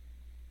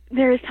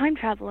there is time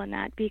travel in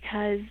that,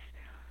 because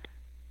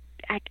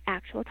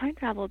actual time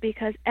travel,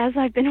 because as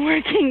I've been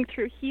working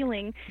through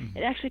healing,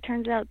 it actually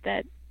turns out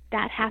that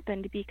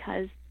happened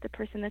because the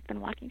person that's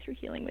been walking through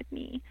healing with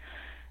me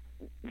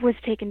was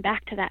taken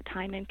back to that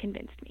time and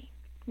convinced me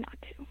not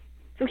to.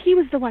 So he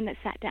was the one that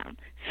sat down.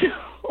 So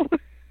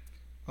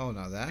oh,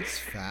 now that's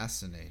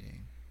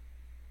fascinating.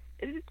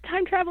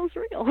 Time travel's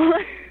real.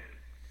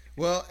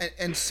 Well,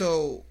 and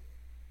so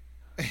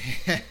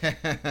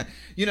I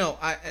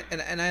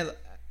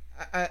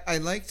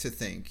like to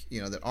think,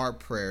 that our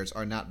prayers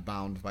are not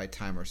bound by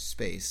time or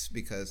space,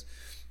 because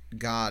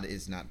God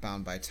is not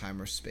bound by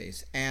time or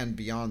space, and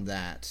beyond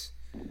that,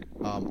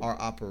 our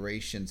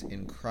operations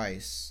in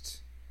Christ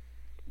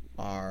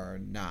are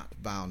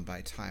not bound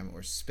by time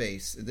or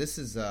space. This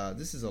is a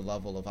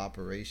level of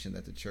operation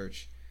that the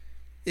church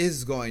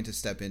is going to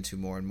step into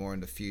more and more in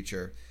the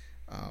future.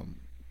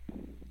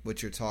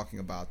 What you're talking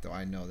about, though,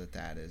 I know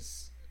that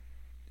is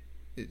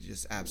it's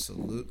just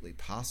absolutely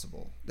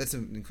possible. That's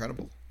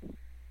incredible.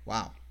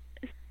 Wow.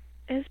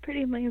 It's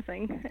pretty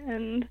amazing.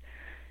 And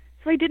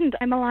so I didn't.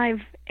 I'm alive,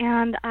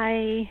 and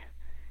I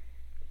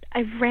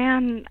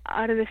ran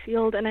out of the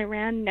field, and I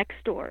ran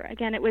next door.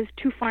 Again, it was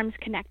 2 farms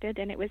connected,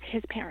 and it was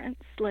his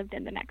parents lived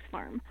in the next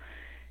farm.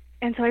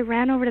 And so I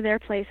ran over to their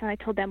place, and I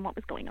told them what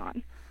was going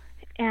on.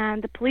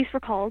 And the police were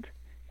called,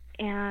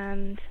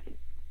 and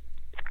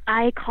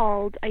I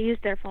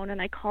used their phone,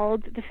 and I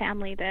called the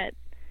family that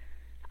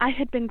I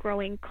had been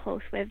growing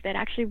close with, that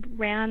actually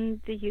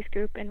ran the youth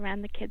group and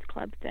ran the kids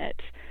club that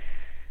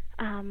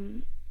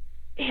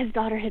his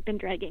daughter had been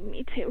dragging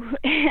me to.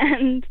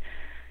 And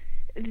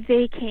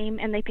they came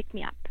and they picked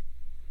me up.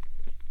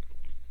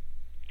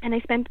 And I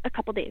spent a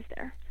couple days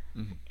there.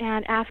 Mm-hmm.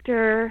 And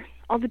after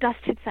all the dust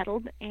had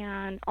settled,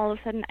 and all of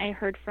a sudden I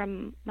heard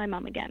from my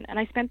mom again. And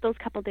I spent those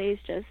couple days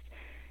just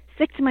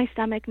sick to my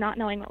stomach, not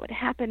knowing what would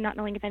happen, not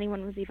knowing if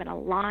anyone was even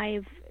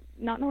alive,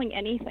 not knowing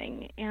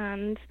anything.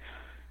 And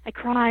I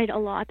cried a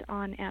lot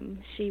on Em.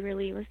 She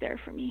really was there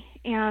for me.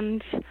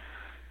 And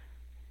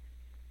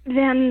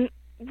then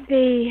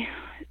they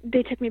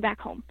took me back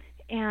home.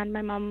 And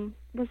my mom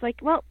was like,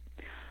 well,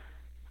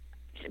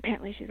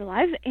 apparently she's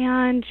alive,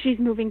 and she's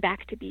moving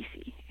back to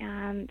BC.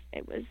 And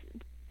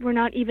we're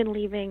not even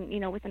leaving,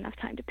 with enough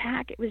time to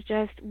pack. It was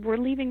just, we're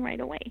leaving right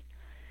away.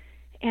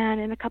 And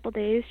in a couple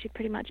days, she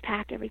pretty much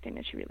packed everything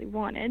that she really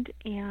wanted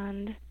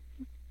and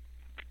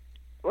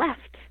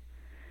left.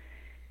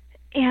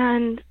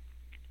 And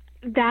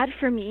that,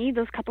 for me,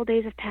 those couple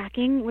days of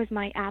packing was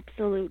my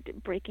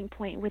absolute breaking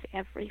point with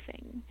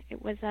everything.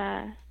 It was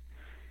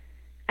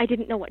I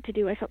didn't know what to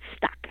do. I felt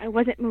stuck. I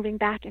wasn't moving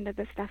back into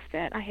the stuff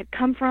that I had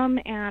come from,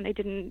 and I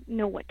didn't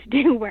know what to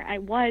do where I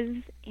was.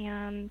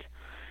 And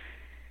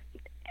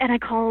I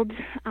called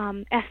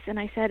S, and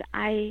I said,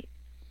 I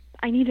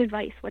need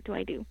advice. What do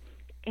I do?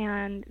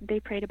 And they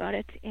prayed about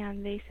it,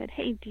 and they said,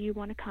 hey, do you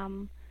want to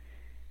come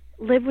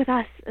live with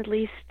us at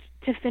least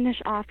to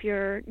finish off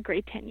your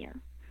grade 10 year?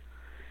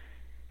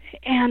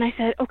 And I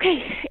said,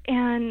 okay.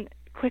 And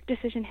quick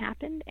decision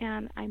happened,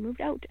 and I moved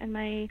out, and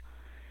my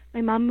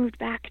mom moved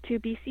back to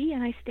BC,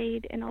 and I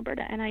stayed in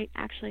Alberta, and I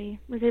actually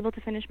was able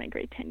to finish my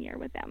grade 10 year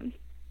with them.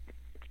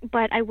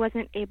 But I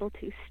wasn't able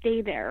to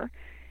stay there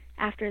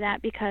after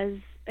that because,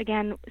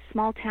 again,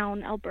 small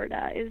town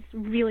Alberta is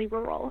really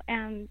rural,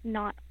 and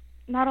not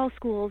all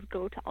schools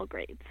go to all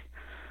grades.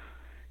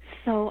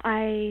 So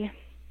I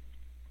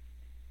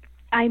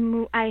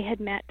had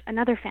met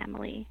another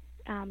family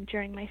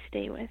during my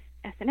stay with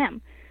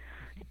S&M,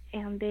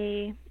 and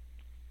the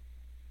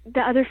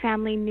other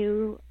family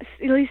knew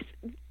at least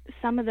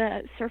some of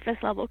the surface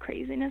level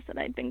craziness that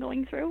I'd been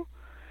going through.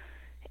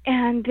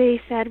 And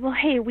they said, well,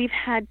 hey, we've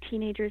had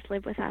teenagers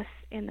live with us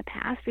in the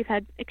past. We've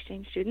had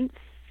exchange students.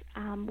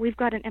 We've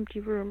got an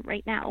empty room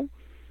right now.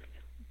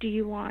 Do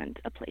you want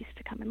a place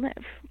to come and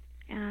live?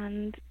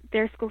 And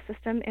their school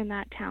system in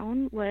that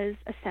town was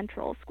a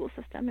central school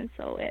system, and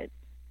so it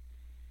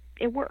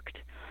worked.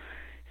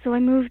 So I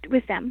moved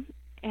with them,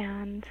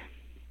 and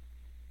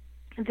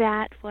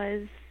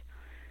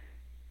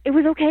it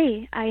was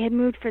okay. I had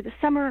moved for the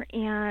summer,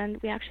 and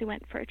we actually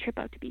went for a trip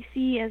out to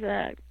BC as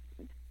a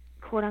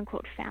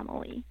quote-unquote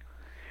family.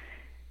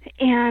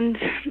 And,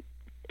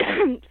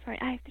 sorry,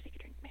 I have to take a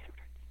drink. My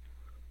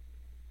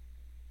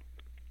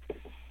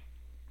throat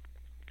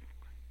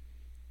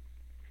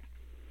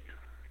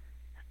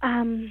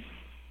Sorry,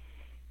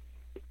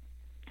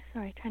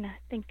 trying to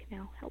think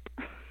now. Help.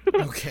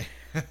 Okay.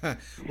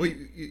 Well,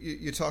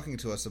 you're talking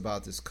to us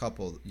about this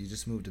couple. You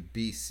just moved to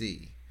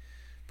BC,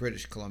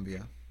 British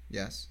Columbia.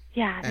 Yes?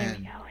 Yeah, there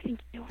we go. Thank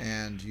you.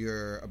 And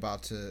you're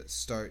about to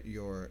start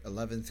your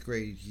 11th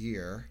grade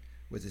year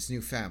with this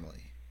new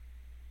family.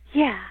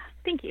 Yeah,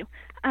 thank you.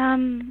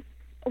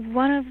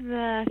 One of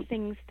the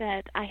things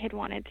that I had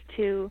wanted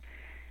to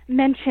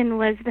mention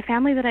was the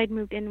family that I'd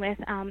moved in with,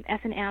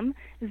 S&M.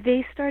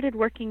 They started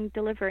working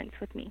deliverance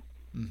with me.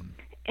 Mm-hmm.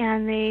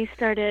 And they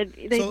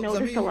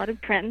noticed a lot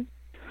of trends.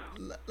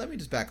 Let me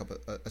just back up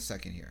a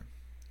second here.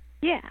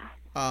 Yeah.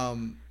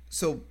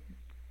 So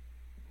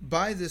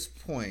by this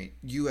point,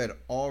 you had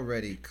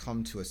already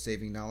come to a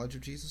saving knowledge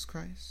of Jesus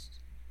Christ?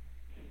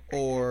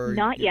 Or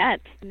not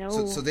yet,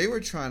 no. So they were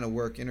trying to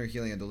work inner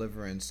healing and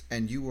deliverance,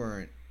 and you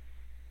weren't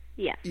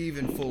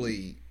even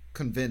fully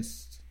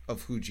convinced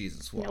of who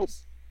Jesus was? Nope.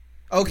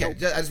 Okay,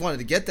 nope. I just wanted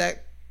to get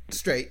that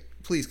straight.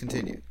 Please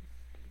continue.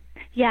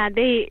 Yeah,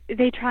 they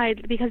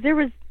tried, because there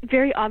was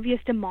very obvious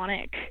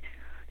demonic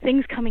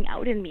things coming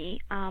out in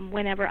me.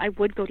 Whenever I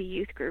would go to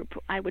youth group,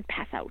 I would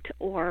pass out,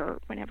 or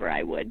whenever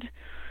I would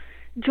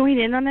join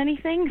in on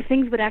anything,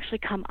 things would actually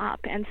come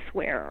up and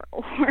swear.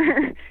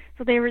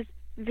 So there was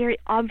very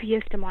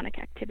obvious demonic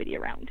activity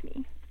around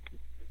me.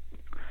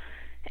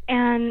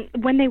 And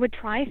when they would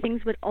try,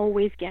 things would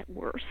always get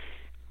worse.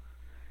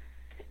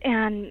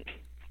 And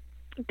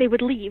they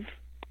would leave.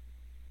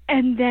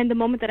 And then the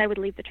moment that I would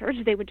leave the church,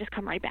 they would just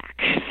come right back.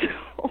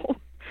 So,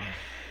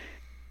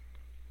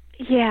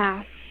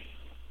 yeah.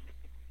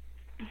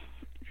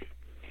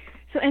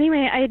 So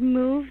anyway, I had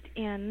moved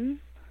in.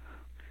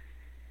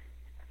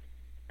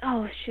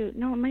 Oh, shoot.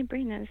 No, my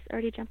brain is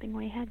already jumping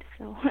way ahead,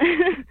 so.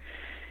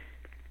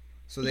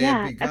 So they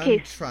had begun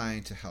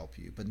trying to help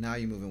you, but now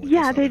you move in with this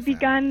other they'd family.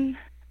 begun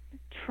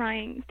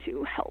trying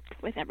to help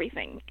with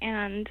everything.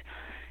 And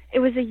it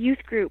was a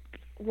youth group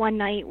one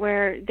night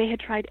where they had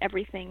tried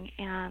everything,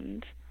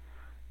 and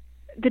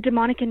the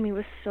demonic in me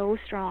was so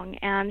strong,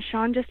 and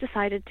Sean just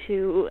decided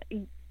to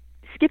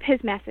skip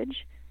his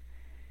message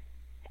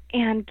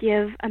and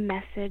give a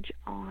message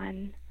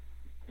on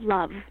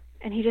love.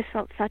 And he just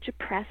felt such a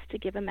press to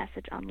give a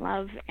message on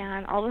love,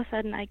 and all of a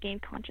sudden I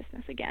gained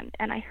consciousness again,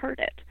 and I heard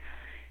it.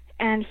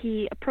 And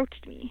he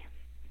approached me,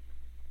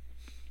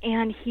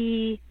 and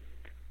he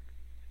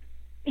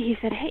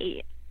said,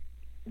 "Hey,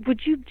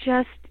 would you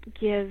just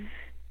give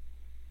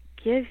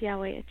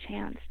Yahweh a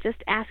chance?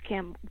 Just ask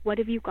him, what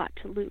have you got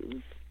to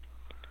lose?"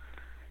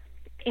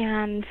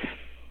 And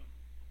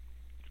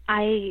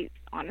I,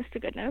 honest to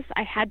goodness,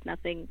 I had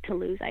nothing to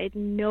lose. I had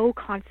no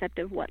concept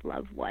of what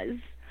love was.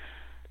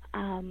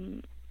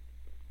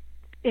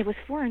 It was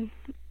foreign.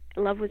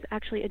 Love was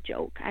actually a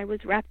joke. I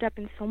was wrapped up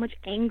in so much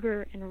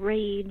anger and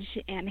rage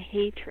and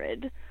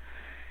hatred.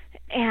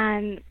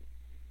 And,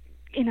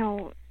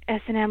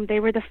 S&M,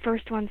 they were the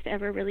first ones to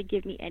ever really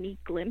give me any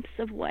glimpse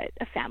of what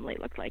a family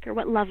looked like or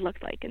what love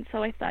looked like. And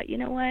so I thought, you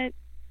know what,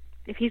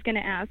 if he's going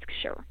to ask,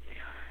 sure.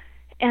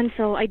 And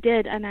so I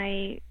did, and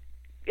I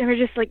was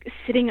just like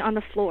sitting on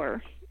the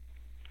floor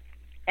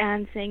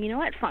and saying, you know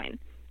what, fine.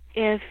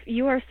 If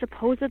you are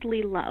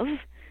supposedly love,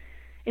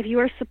 if you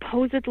are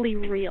supposedly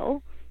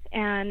real,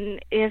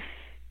 and if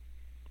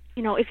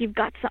you've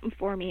got something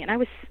for me, and I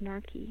was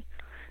snarky,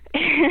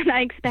 and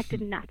I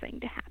expected nothing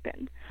to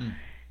happen.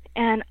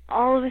 And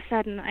all of a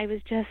sudden, I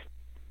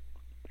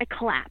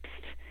collapsed,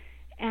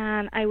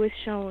 and I was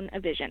shown a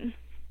vision.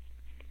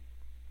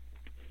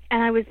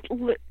 And I was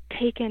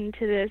taken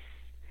to this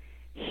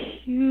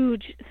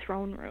huge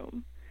throne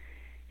room,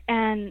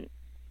 and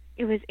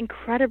it was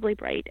incredibly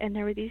bright, and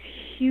there were these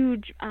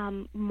huge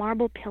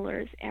marble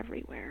pillars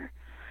everywhere.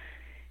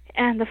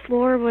 And the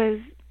floor was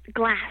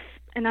glass,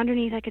 and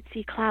underneath I could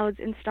see clouds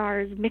and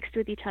stars mixed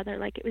with each other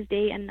like it was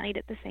day and night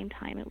at the same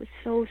time. It was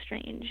so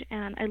strange.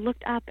 And I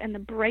looked up, and the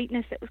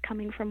brightness that was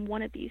coming from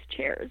one of these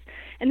chairs,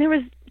 and there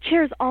was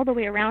chairs all the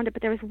way around it,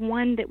 but there was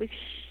one that was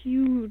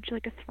huge,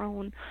 like a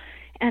throne.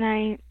 And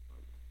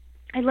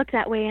I looked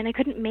that way, and I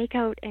couldn't make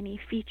out any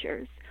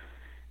features,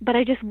 but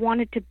I just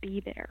wanted to be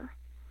there.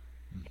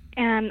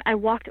 And I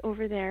walked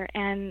over there,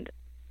 and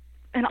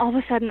all of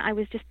a sudden I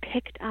was just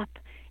picked up,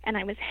 and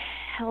I was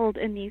held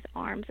in these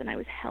arms, and I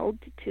was held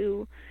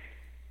to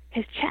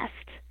his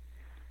chest.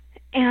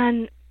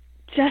 And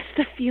just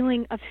the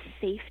feeling of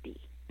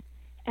safety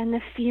and the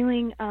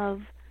feeling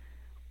of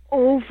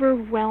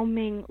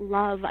overwhelming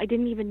love. I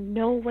didn't even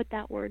know what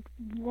that word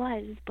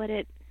was, but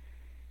it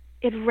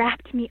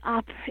wrapped me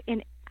up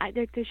in,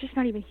 there's just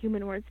not even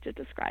human words to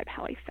describe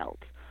how I felt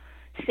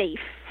safe.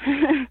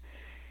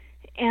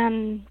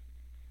 And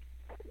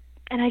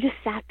I just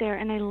sat there,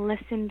 and I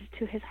listened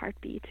to his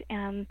heartbeat,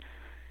 and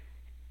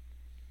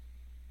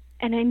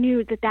I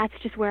knew that that's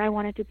just where I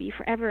wanted to be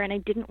forever, and I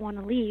didn't want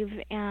to leave.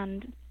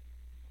 And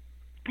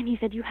he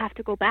said, "You have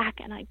to go back."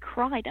 And I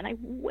cried, and I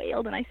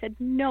wailed, and I said,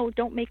 "No,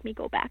 don't make me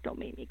go back. Don't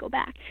make me go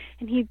back."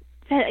 And he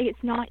said,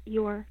 "It's not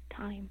your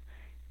time,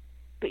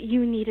 but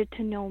you needed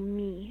to know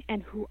me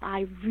and who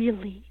I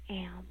really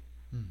am."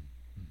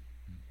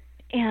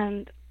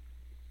 And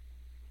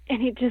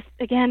And it just,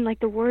 again,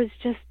 like the words,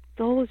 just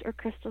those are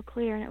crystal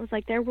clear. And it was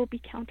like, there will be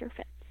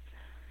counterfeits,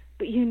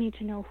 but you need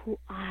to know who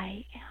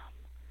I am.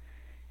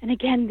 And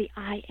again, the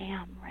I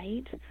am,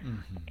 right?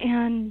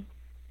 And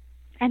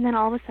then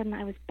all of a sudden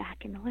I was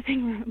back in the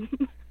living room.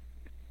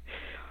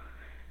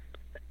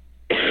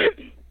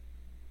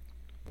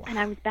 Wow. And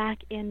I was back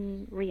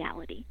in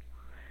reality.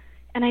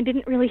 And I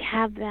didn't really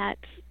have that,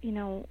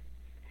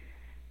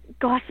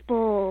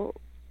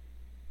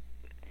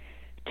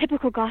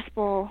 typical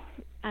gospel,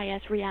 I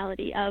guess,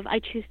 reality of I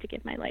choose to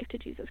give my life to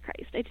Jesus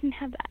Christ. I didn't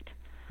have that.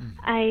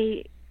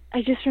 I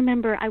just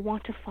remember I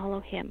want to follow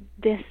him.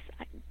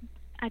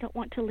 I don't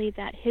want to leave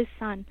that. His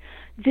son,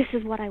 this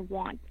is what I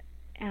want.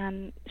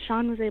 And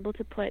Sean was able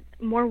to put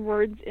more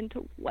words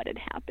into what had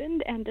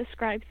happened and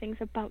describe things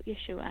about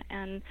Yeshua.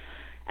 And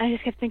I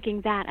just kept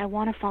thinking that I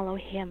want to follow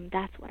him.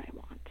 That's what I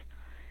want.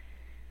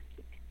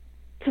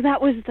 So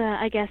that was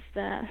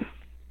the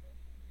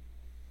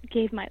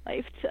gave my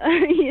life to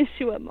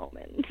Yeshua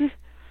moment.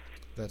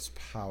 That's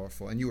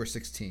powerful. And you were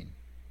 16.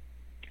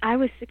 I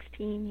was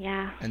 16,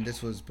 yeah. And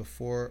this was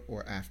before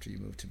or after you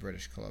moved to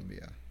British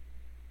Columbia?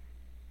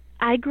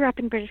 I grew up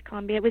in British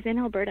Columbia. It was in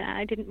Alberta.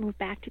 I didn't move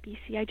back to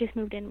BC. I just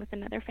moved in with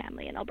another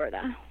family in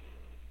Alberta.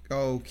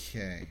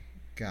 Okay,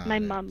 got it. My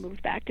mom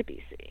moved back to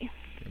BC.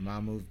 Your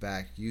mom moved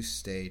back. You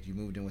stayed. You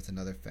moved in with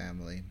another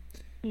family.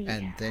 Yeah.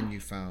 And then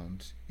you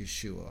found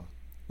Yeshua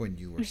when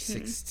you were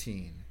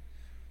 16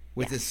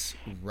 with this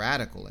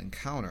radical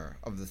encounter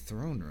of the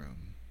throne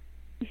room.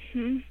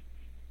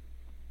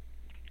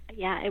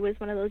 Yeah, it was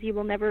one of those you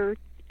will never,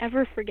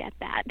 ever forget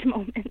that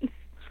moments.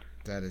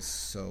 That is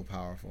so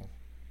powerful.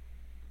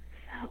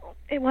 So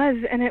it was,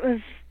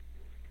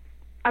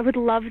 I would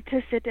love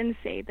to sit and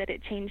say that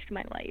it changed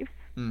my life,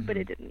 but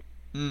it didn't.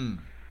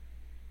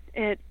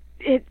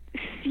 It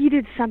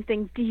seeded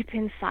something deep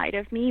inside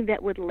of me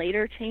that would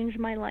later change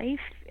my life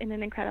in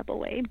an incredible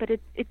way, but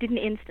it didn't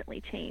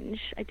instantly change.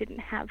 I didn't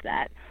have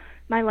that.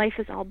 My life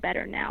is all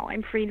better now.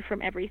 I'm freed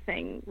from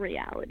everything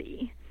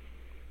reality.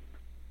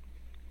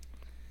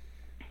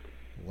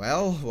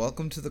 Well,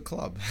 welcome to the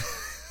club.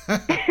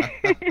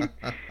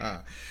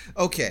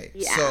 Okay,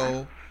 yeah.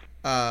 So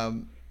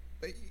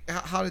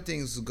how did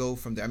things go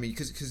from there? I mean,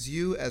 because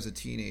you as a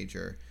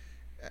teenager,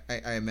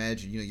 I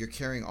imagine, you're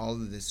carrying all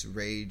of this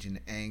rage and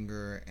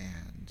anger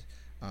and,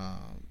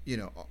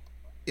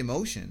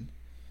 emotion.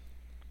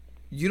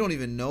 You don't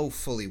even know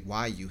fully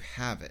why you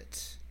have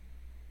it.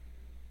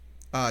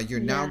 You're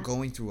now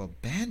going through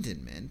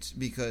abandonment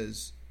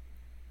because,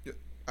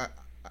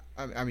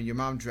 I mean, your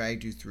mom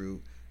dragged you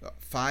through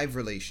 5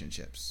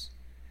 relationships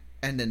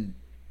and then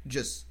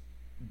just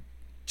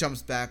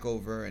jumps back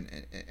over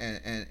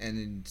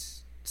and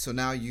so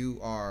now you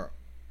are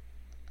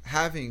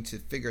having to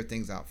figure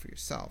things out for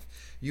yourself.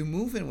 You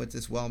move in with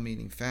this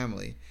well-meaning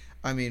family.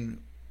 I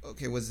mean,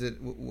 okay, was it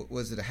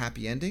a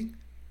happy ending?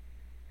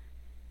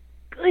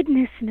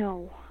 Goodness,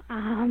 no.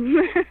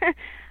 When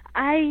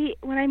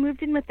I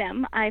moved in with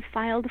them, I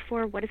filed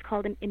for what is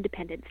called an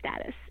independent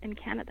status in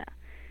Canada,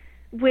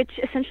 which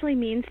essentially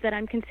means that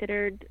I'm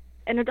considered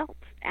an adult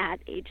at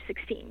age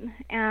 16,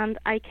 and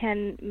I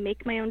can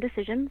make my own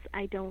decisions.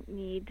 I don't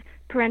need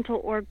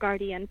parental or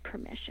guardian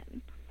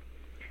permission.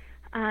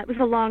 It was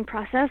a long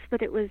process,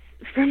 but it was,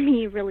 for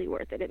me, really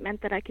worth it. It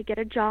meant that I could get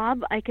a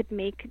job, I could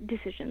make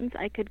decisions,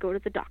 I could go to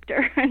the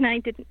doctor, and I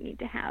didn't need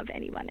to have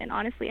anyone. And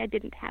honestly, I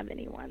didn't have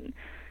anyone.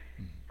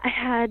 I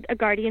had a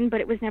guardian, but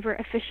it was never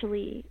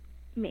officially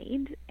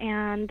made,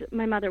 and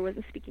my mother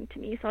wasn't speaking to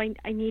me, so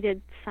I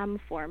needed some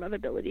form of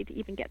ability to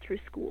even get through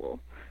school.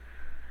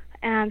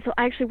 And so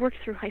I actually worked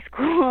through high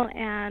school,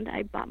 and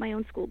I bought my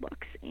own school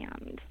books,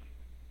 and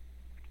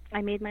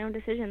I made my own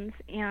decisions.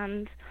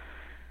 And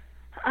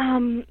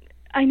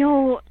I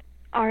know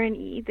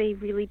R&E, they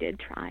really did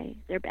try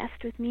their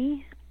best with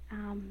me.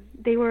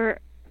 They were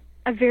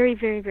a very,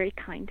 very, very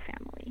kind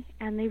family,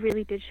 and they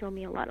really did show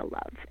me a lot of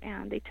love.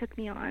 And they took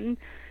me on,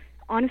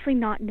 honestly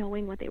not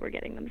knowing what they were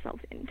getting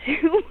themselves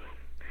into.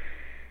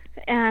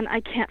 And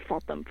I can't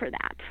fault them for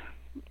that.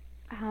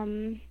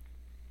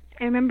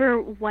 I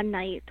remember one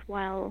night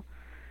while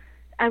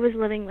I was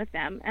living with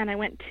them, and I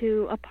went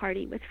to a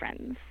party with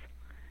friends,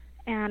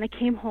 and I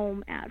came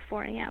home at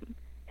 4 a.m.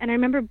 And I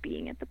remember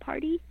being at the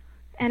party,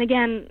 and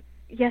again,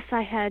 yes,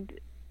 I had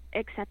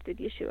accepted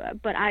Yeshua,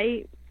 but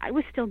I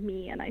was still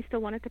me, and I still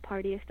wanted to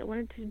party, I still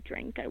wanted to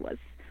drink. I was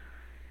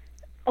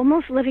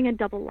almost living a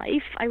double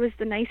life. I was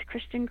the nice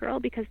Christian girl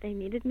because they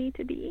needed me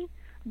to be,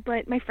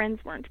 but my friends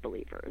weren't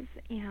believers,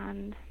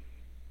 and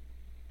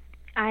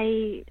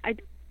I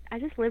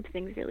just lived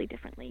things really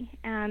differently.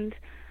 And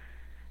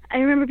I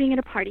remember being at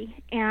a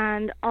party,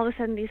 and all of a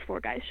sudden these 4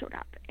 guys showed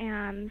up,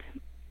 and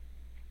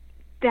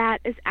that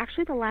is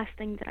actually the last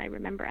thing that I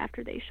remember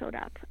after they showed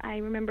up. I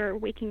remember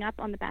waking up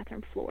on the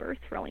bathroom floor,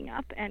 throwing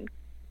up, and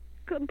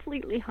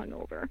completely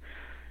hungover.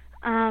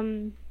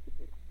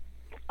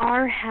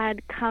 R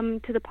had come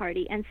to the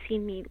party and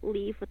seen me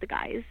leave with the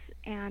guys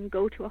and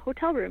go to a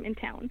hotel room in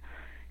town.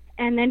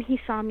 And then he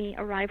saw me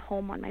arrive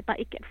home on my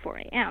bike at 4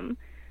 a.m.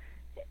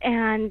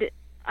 And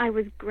I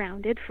was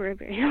grounded for a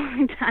very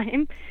long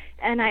time,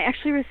 and I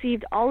actually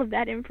received all of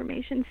that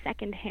information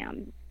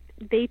secondhand.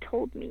 They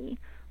told me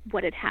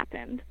what had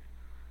happened,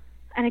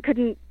 and I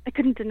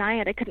couldn't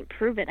deny it. I couldn't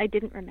prove it. I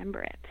didn't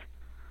remember it.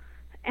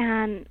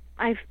 And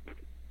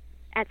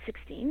at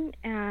 16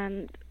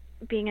 and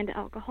being into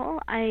alcohol,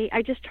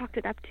 I just chalked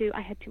it up to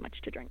I had too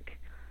much to drink.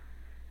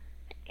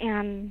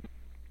 And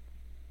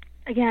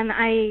again,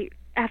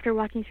 after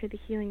walking through the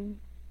healing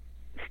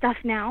stuff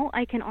now,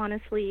 I can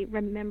honestly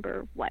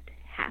remember what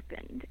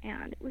happened,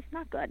 and it was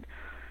not good.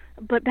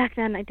 But back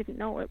then I didn't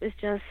know. It was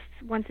just,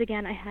 once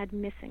again, I had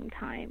missing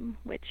time,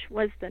 which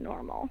was the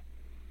normal.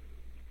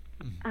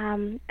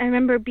 I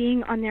remember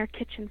being on their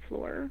kitchen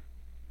floor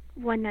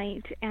one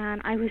night,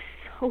 and I was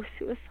so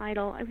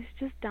suicidal. I was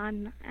just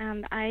done,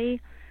 and I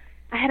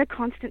had a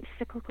constant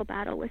cyclical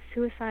battle with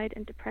suicide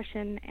and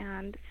depression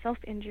and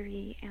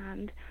self-injury,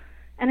 and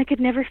I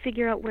could never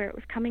figure out where it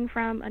was coming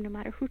from, and no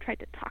matter who tried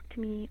to talk to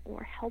me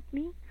or help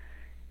me,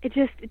 it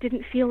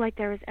didn't feel like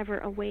there was ever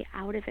a way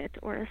out of it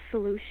or a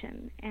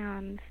solution.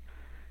 And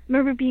I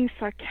remember being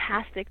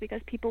sarcastic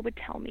because people would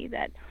tell me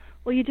that,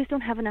 well, you just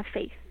don't have enough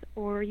faith,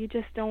 or you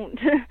just don't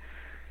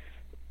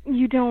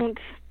you don't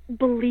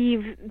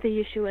believe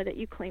the Yeshua that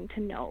you claim to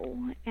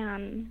know.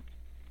 And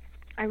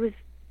I was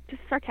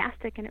just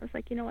sarcastic, and it was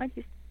like, you know what,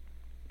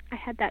 I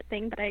had that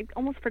thing, but I'd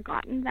almost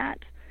forgotten that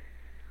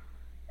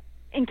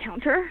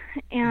encounter.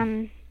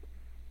 And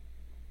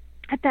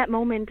at that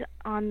moment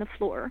on the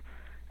floor,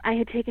 I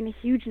had taken a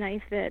huge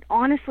knife that,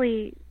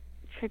 honestly,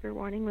 trigger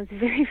warning, was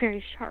very,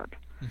 very sharp.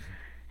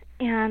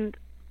 And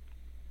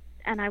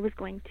I was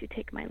going to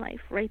take my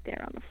life right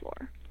there on the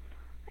floor.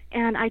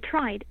 And I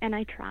tried, and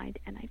I tried,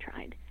 and I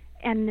tried,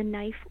 and the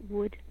knife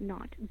would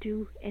not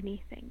do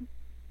anything.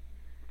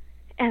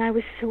 And I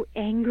was so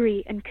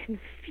angry and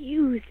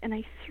confused, and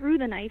I threw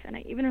the knife, and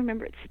I even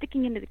remember it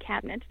sticking into the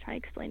cabinet, to try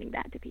explaining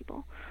that to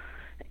people.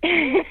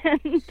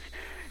 And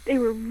they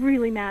were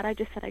really mad. I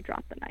just said I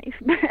dropped the knife.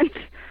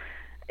 But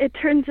it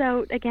turns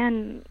out,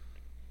 again,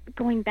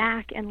 going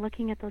back and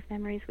looking at those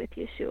memories with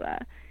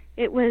Yeshua,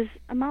 it was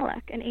a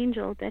malach, an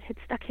angel, that had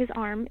stuck his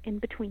arm in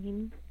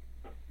between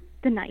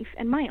the knife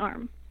and my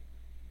arm.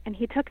 And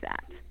he took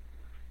that.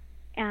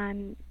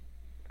 And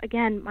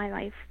again, my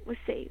life was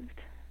saved.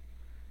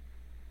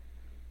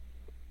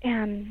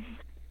 And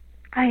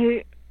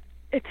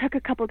it took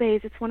a couple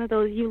days. It's one of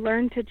those, you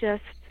learn to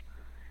just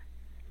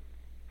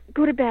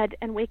go to bed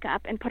and wake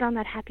up and put on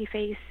that happy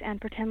face and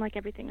pretend like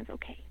everything is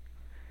okay.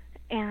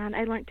 And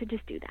I learned to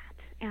just do that.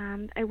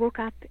 And I woke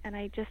up and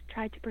I just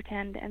tried to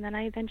pretend. And then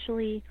I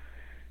eventually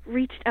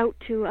reached out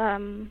to,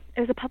 it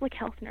was a public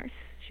health nurse.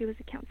 She was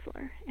a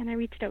counselor. And I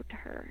reached out to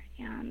her.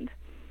 And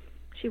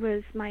she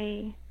was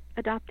my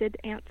adopted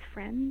aunt's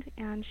friend.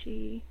 And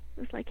she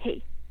was like,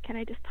 hey, can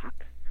I just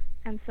talk?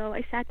 And so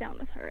I sat down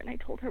with her and I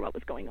told her what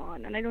was going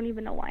on. And I don't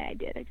even know why I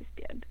did. I just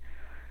did.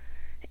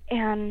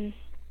 And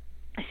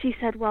she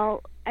said,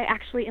 well, I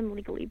actually am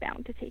legally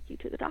bound to take you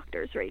to the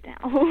doctors right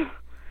now.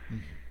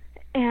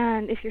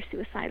 And if you're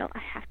suicidal, I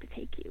have to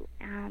take you.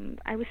 And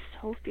I was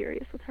so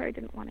furious with her. I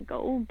didn't want to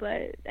go,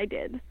 but I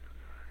did.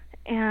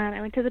 And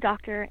I went to the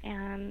doctor,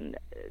 and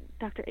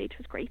Dr. H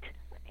was great.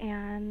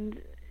 And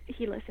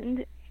he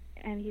listened,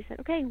 and he said,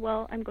 okay,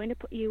 well, I'm going to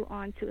put you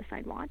on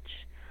suicide watch.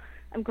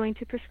 I'm going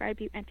to prescribe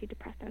you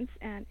antidepressants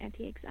and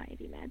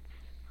anti-anxiety meds.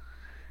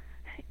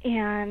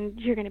 And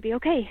you're going to be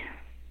okay.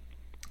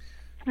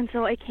 And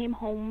so I came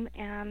home,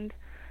 and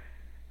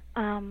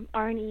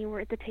R&E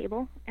were at the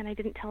table, and I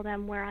didn't tell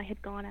them where I had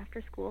gone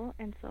after school.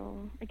 And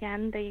so,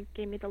 again, they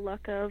gave me the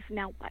look of,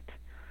 now what?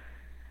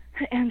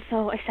 And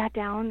so I sat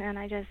down, and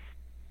I just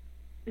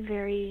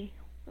very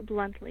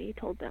bluntly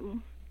told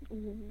them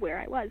where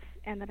I was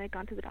and that I'd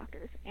gone to the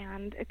doctors.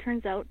 And it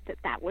turns out that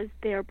that was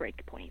their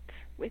break point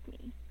with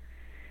me.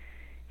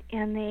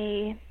 And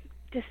they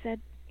just said,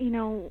 you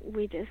know,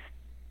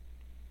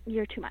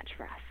 you're too much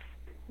for us.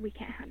 We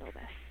can't handle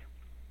this.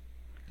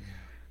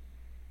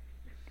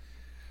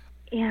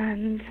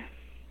 And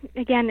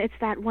again, it's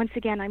that, once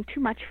again, I'm too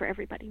much for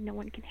everybody. No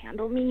one can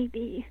handle me.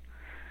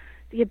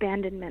 The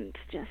abandonment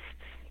just,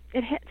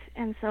 it hit.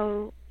 And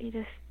so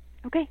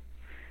okay.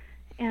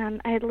 And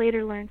I had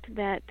later learned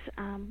that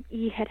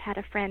E had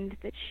a friend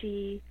that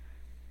she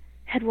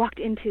had walked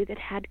into that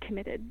had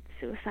committed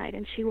suicide,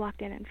 and she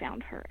walked in and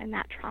found her, and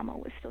that trauma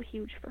was still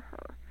huge for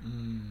her.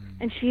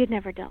 And she had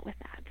never dealt with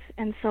that.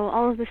 And so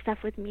all of the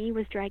stuff with me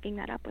was dragging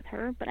that up with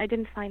her, but I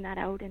didn't find that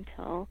out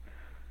until,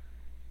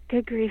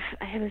 good grief,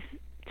 I was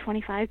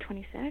 25,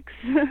 26.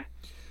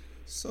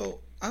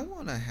 So I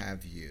want to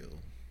have you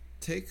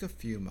take a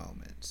few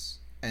moments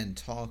and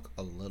talk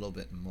a little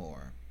bit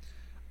more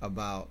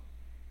about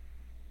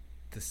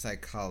the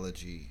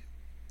psychology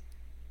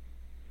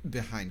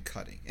behind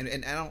cutting.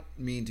 And I don't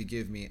mean to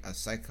give me a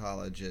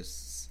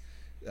psychologist's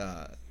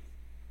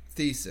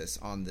thesis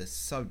on this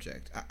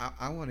subject.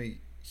 I want to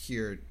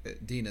hear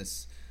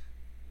Dina's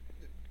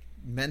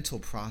mental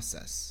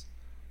process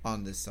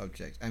on this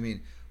subject. I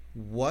mean,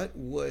 what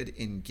would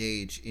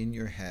engage in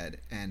your head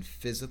and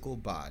physical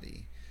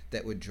body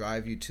that would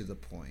drive you to the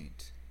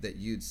point that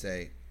you'd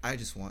say, I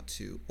just want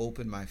to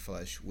open my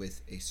flesh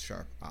with a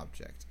sharp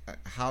object.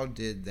 How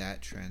did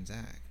that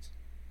transact?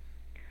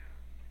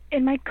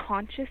 In my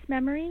conscious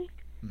memory,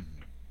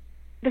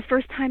 the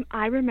first time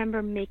I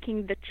remember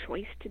making the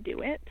choice to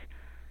do it,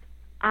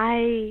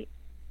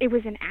 it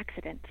was an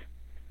accident.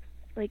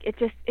 Like, it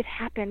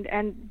happened,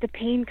 and the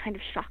pain kind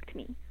of shocked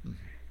me.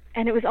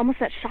 And it was almost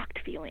that shocked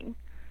feeling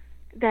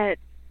that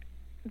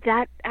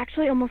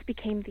actually almost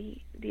became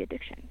the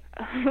addiction.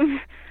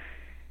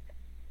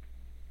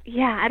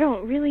 Yeah, I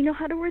don't really know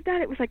how to word that.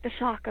 It was like the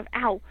shock of,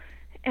 ow.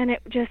 And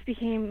it just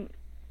became,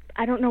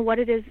 I don't know what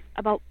it is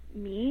about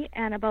me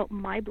and about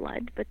my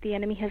blood, but the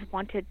enemy has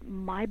wanted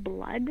my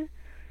blood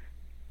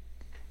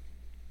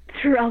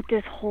throughout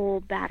this whole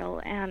battle.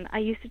 And I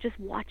used to just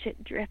watch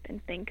it drip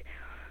and think,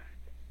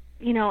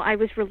 I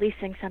was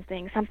releasing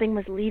something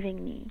was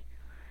leaving me.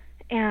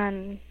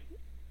 And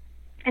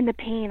the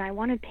pain, I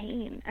wanted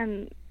pain.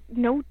 And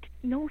no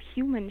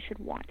human should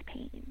want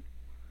pain.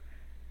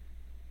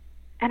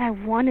 And I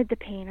wanted the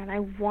pain, and I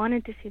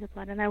wanted to see the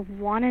blood, and I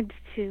wanted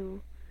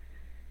to.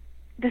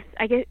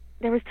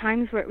 There was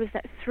times where it was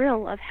that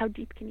thrill of how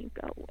deep can you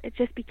go. It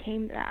just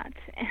became that,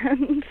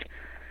 and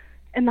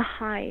the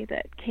high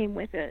that came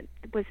with it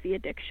was the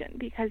addiction,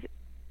 because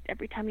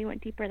every time you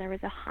went deeper, there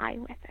was a high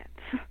with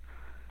it,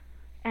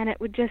 and it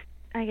would just,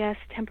 I guess,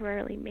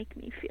 temporarily make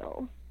me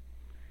feel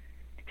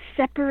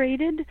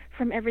separated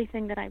from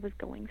everything that I was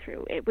going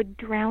through. It would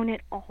drown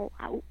it all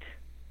out,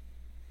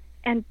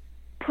 and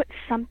put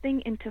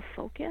something into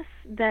focus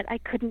that I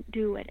couldn't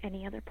do at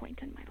any other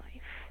point in my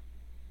life.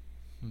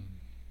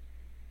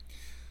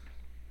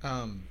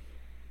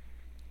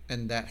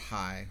 And that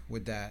high,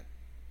 would that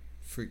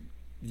for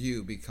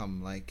you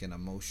become like an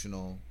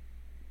emotional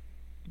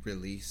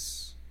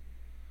release?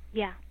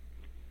 Yeah.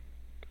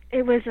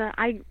 It was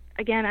I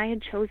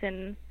had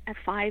chosen at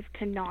 5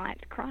 to not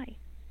cry.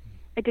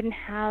 I didn't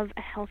have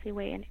a healthy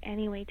way in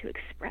any way to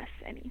express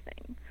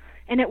anything.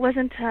 And it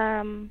wasn't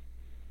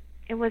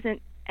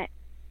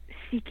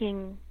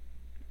seeking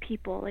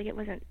people. Like, it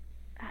wasn't,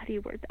 how do you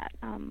word that?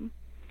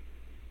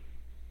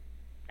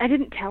 I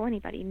didn't tell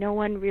anybody. No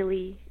one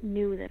really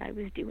knew that I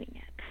was doing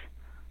it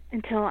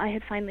until I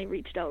had finally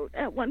reached out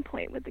at one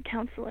point with the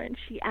counselor, and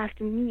she asked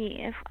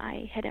me if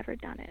I had ever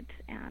done it,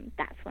 and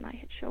that's when I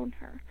had shown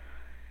her.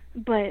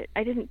 But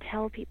I didn't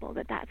tell people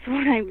that that's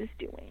what I was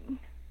doing.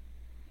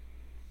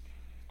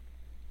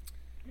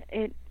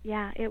 It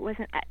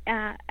wasn't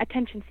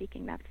attention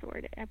seeking, that's the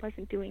word. I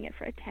wasn't doing it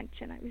for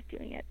attention. I was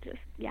doing it just,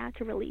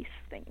 to release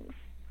things.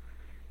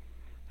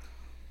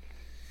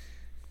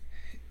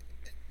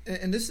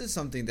 And this is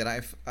something that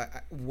I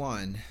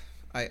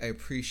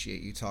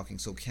appreciate you talking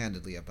so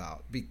candidly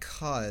about,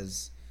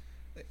 because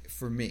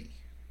for me,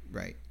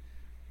 right,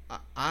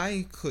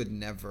 I could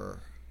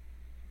never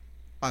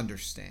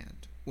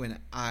understand when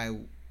I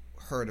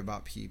heard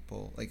about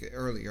people, like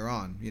earlier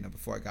on,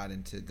 before I got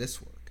into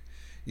this work,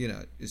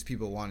 is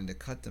people wanting to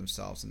cut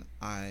themselves. And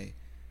I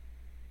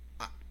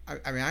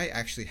mean, I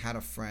actually had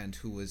a friend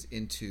who was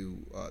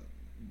into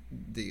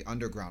the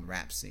underground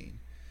rap scene,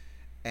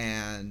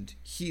 and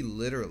he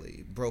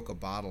literally broke a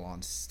bottle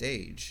on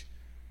stage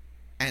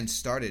and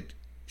started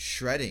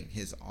shredding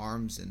his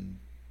arms and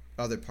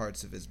other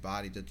parts of his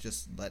body to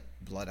just let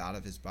blood out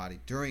of his body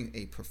during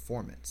a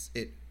performance.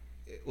 It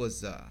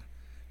was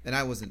and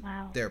I wasn't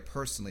there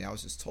personally. I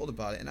was just told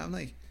about it, and I'm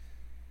like,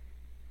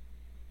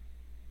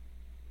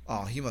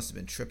 oh, he must have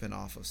been tripping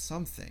off of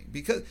something,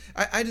 because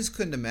I just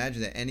couldn't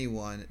imagine that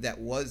anyone that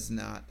was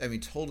not,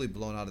 totally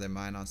blown out of their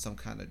mind on some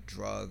kind of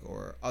drug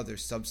or other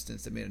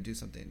substance that made them do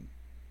something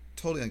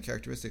totally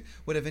uncharacteristic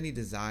would have any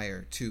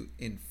desire to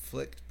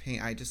inflict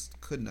pain. I just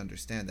couldn't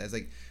understand that. It's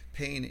like,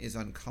 pain is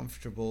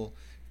uncomfortable.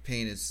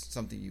 Pain is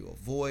something you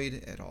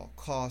avoid at all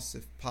costs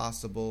if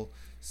possible,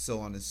 so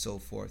on and so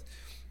forth.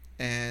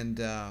 And,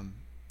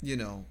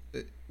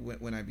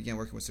 when I began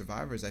working with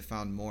survivors, I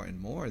found more and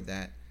more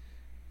that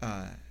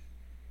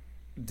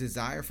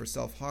desire for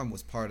self-harm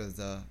was part of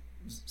the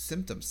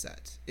symptom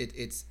set.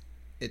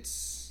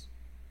 It's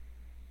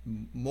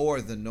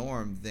more the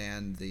norm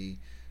than the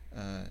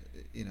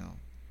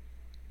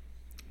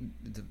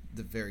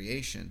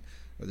variation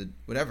or the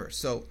whatever.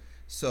 So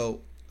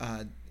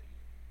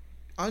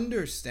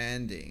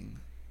understanding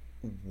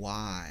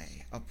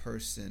why a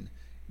person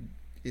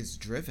is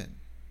driven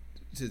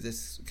to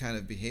this kind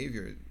of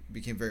behavior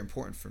became very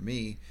important for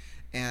me.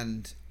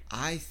 And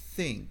I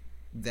think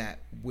that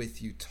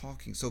with you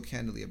talking so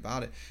candidly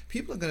about it,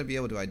 people are going to be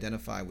able to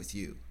identify with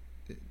you,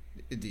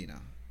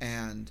 Dina,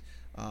 and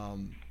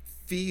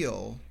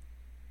feel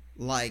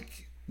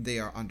like they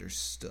are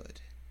understood.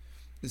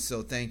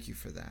 So thank you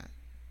for that.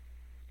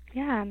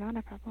 Yeah, not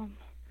a problem.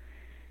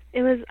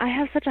 I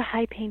have such a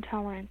high pain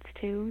tolerance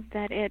too,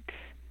 that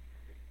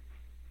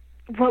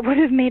what would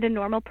have made a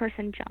normal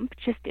person jump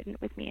just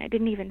didn't with me. I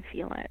didn't even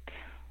feel it.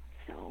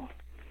 So.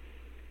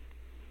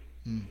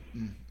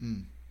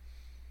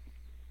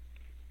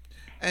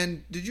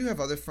 And did you have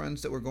other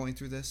friends that were going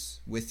through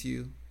this with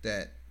you,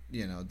 that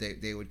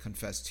they would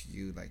confess to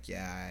you, like,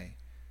 yeah,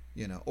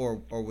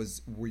 or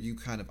were you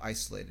kind of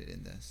isolated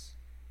in this?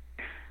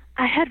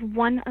 I had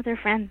one other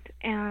friend,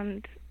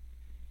 and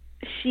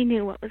she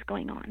knew what was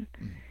going on.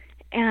 Mm.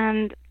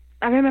 And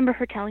I remember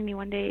her telling me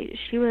one day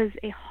she was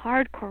a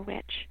hardcore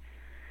witch,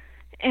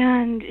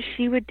 and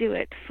she would do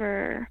it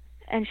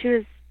and she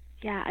was,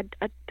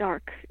 a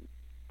dark,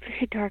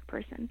 very dark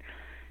person.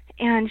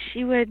 And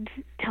she would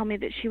tell me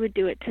that she would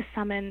do it to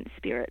summon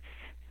spirits.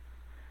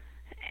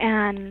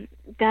 And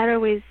that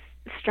always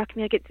struck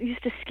me. Like, it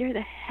used to scare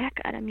the heck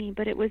out of me,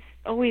 but it was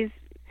always,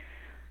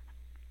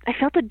 I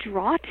felt a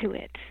draw to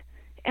it.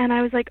 And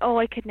I was like, oh,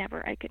 I could never.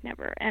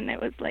 And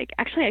it was like,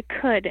 actually I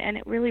could, and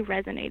it really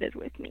resonated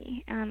with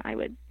me. And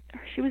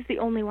she was the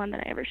only one that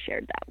I ever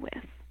shared that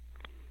with.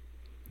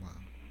 Wow.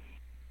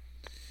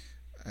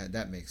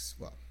 That makes,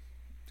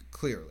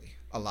 clearly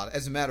a lot.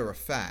 As a matter of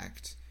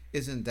fact,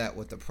 isn't that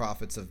what the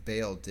prophets of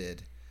Baal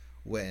did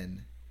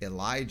when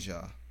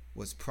Elijah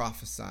was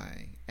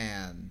prophesying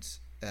and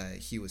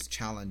he was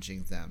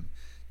challenging them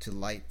to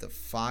light the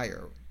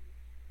fire,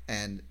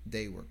 and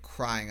they were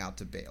crying out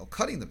to Baal,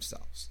 cutting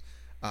themselves,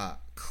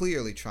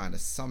 clearly trying to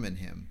summon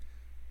him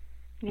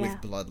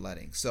with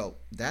bloodletting. So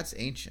that's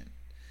ancient.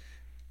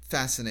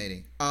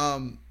 Fascinating.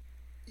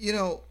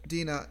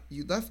 Dina,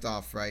 you left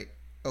off, right?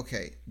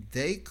 Okay,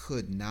 they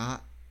could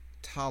not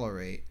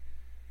tolerate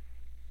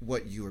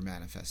what you were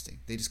manifesting.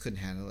 They just couldn't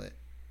handle it.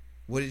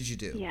 What did you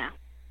do? Yeah.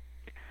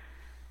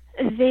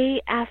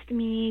 They asked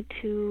me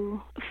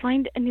to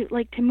find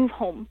to move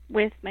home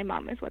with my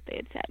mom, is what they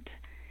had said.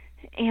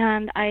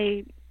 And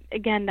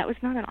that was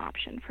not an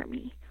option for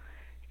me.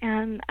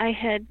 And I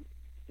had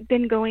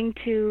been going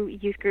to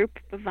youth group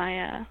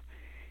via,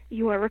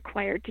 you are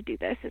required to do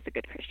this as a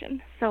good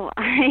Christian. So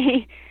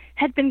I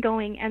had been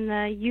going, and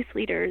the youth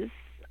leaders,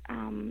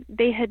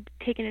 they had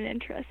taken an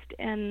interest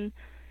in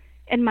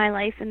my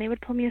life, and they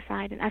would pull me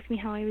aside and ask me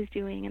how I was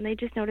doing. And they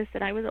just noticed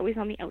that I was always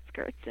on the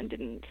outskirts and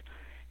didn't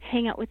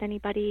hang out with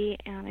anybody,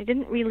 and I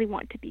didn't really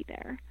want to be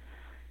there.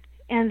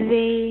 And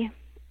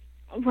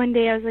one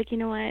day I was like, you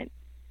know what?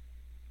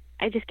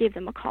 I just gave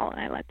them a call, and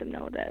I let them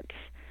know that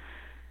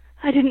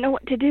I didn't know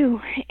what to do.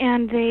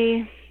 And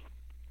they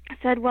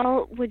said,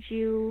 well, would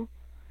you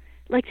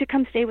like to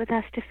come stay with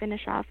us to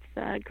finish off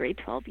the grade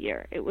 12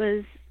 year? It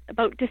was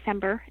about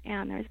December,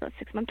 and there was about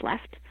 6 months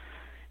left.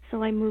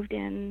 So I moved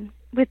in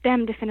with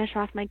them to finish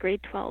off my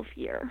grade 12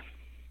 year.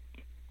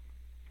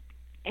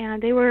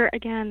 And they were,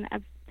 again,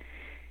 a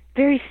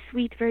very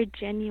sweet, very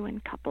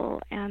genuine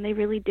couple, and they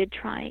really did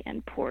try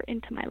and pour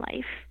into my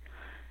life.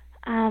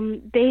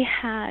 They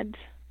had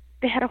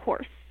a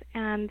horse,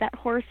 and that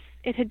horse,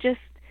 it had just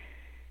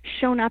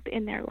shown up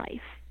in their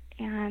life.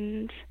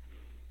 And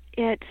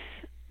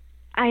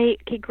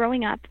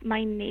growing up,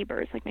 my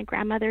neighbors, like my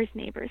grandmother's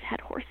neighbors, had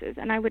horses,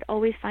 and I would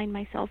always find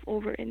myself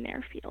over in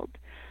their field.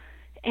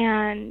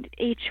 And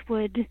H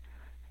would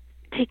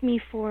take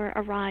me for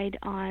a ride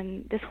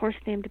on this horse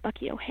named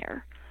Bucky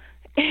O'Hare.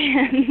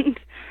 And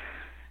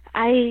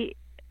I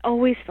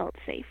always felt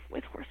safe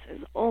with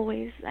horses,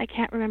 always. I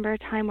can't remember a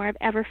time where I've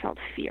ever felt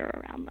fear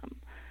around them.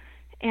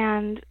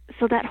 And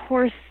so that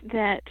horse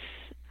that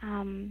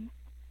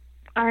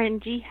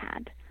RNG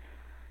had,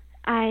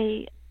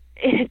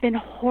 it had been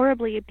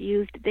horribly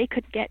abused. They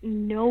could get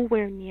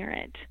nowhere near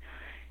it.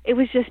 It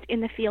was just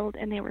in the field,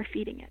 and they were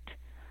feeding it.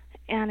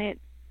 And it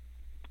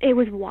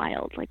was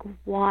wild, like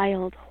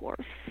wild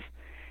horse.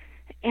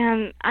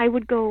 And I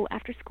would go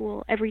after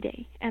school every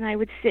day, and I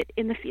would sit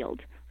in the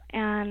field.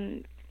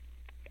 And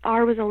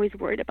R was always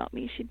worried about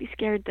me. She'd be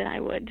scared that I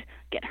would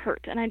get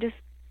hurt, and I just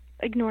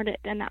ignored it,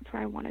 and that's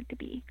where I wanted to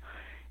be.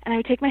 And I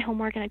would take my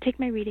homework, and I'd take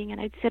my reading,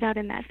 and I'd sit out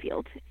in that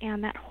field.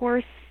 And that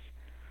horse,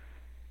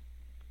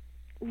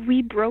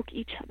 we broke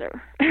each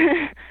other.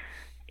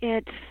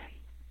 It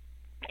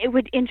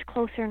would inch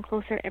closer and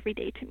closer every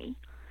day to me.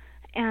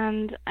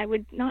 And I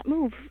would not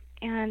move,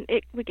 and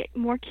it would get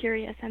more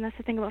curious. And that's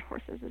the thing about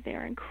horses, is they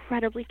are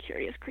incredibly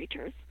curious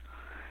creatures.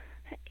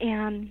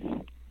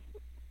 And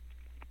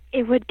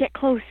it would get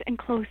close and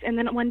close, and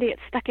then one day it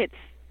stuck its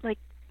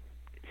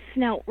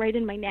snout right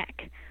in my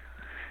neck.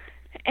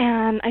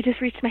 And I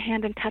just reached my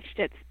hand and touched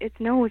its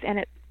nose, and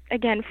it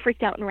again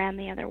freaked out and ran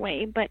the other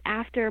way. But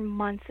after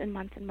months and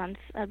months and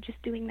months of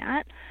just doing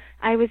that,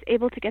 I was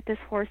able to get this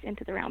horse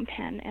into the round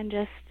pen and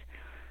just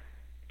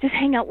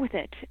hang out with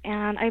it.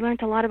 And I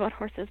learned a lot about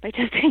horses by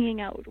just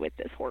hanging out with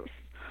this horse.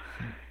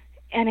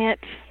 And it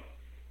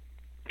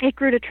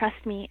grew to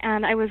trust me,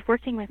 and I was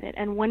working with it.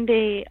 And one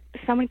day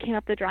someone came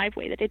up the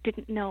driveway that it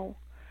didn't know.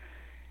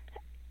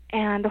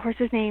 And the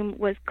horse's name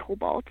was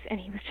Cobalt, and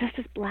he was just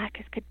as black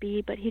as could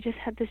be, but he just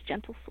had this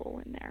gentle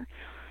soul in there.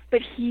 But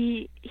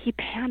he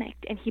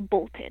panicked, and he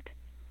bolted.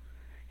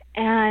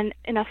 And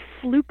in a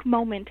fluke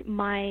moment,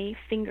 my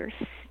finger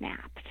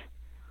snapped.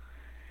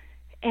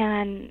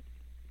 And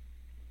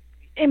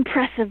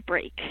impressive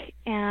break.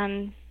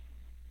 And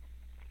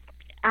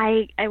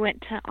I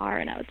went to R,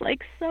 and I was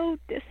like, so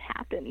this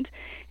happened.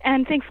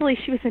 And thankfully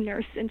she was a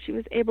nurse, and she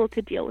was able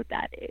to deal with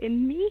that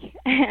in me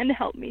and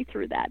help me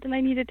through that. And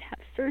I needed to have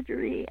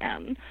surgery,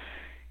 and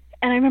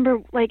And I remember,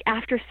 like,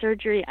 after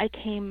surgery, I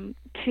came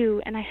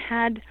to, and I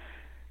had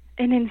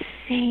an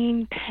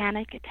insane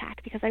panic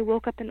attack because I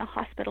woke up in the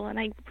hospital and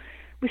I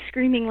was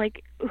screaming,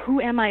 like,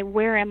 who am I?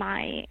 Where am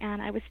I?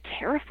 And I was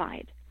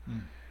terrified.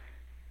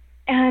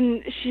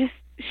 And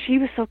she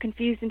was so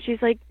confused, and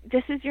she's like,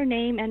 this is your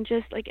name, and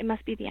just, like, it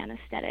must be the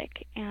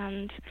anesthetic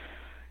and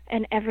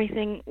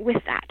everything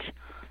with that.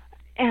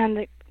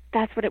 And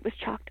that's what it was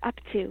chalked up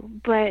to.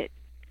 But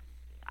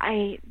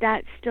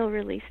that still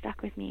really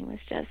stuck with me, was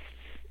just,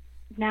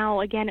 now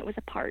again it was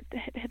a part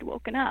that had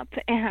woken up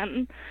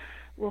and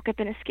woke up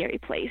in a scary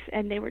place,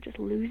 and they were just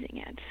losing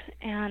it.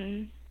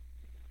 And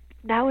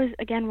that was,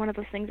 again, one of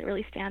those things that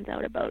really stands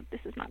out about this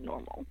is not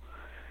normal.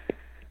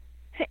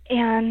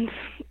 And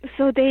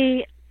so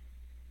they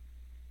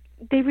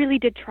really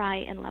did try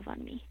and love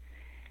on me.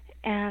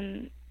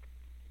 And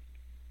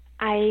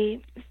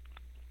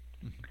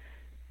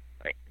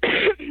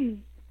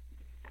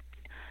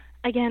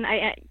again,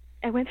 I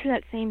went through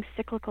that same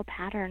cyclical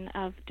pattern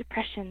of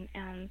depression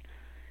and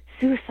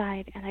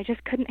suicide, and I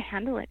just couldn't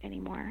handle it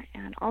anymore,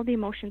 and all the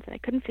emotions that I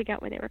couldn't figure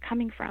out where they were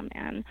coming from,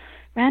 and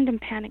random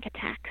panic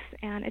attacks,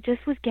 and it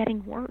just was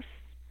getting worse.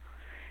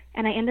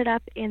 And I ended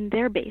up in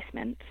their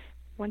basement,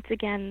 once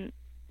again,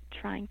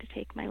 trying to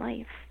take my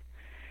life.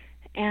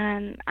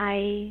 And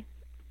I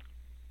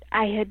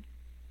had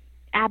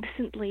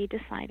absently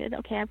decided,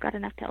 okay, I've got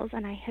enough pills,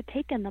 and I had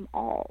taken them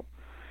all,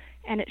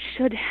 and it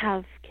should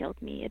have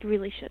killed me. It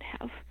really should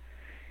have.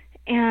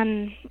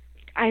 And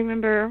I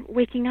remember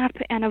waking up,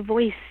 and a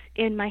voice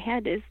in my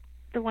head is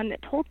the one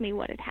that told me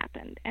what had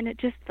happened, and it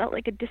just felt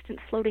like a distant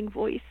floating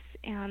voice,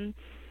 and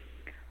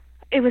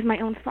it was my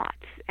own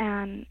thoughts,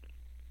 and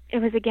it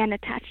was again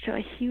attached to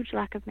a huge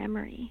lack of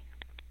memory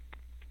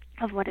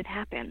of what had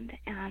happened.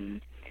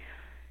 And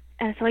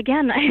so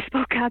again, I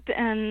spoke up,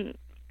 and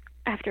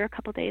after a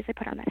couple days I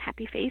put on that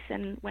happy face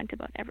and went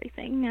about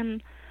everything,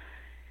 and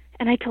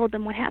I told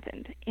them what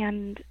happened.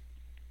 And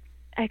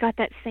I got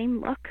that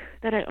same look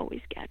that I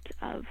always get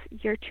of,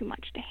 you're too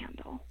much to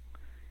handle.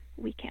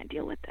 We can't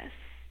deal with this.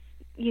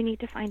 You need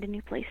to find a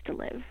new place to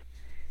live.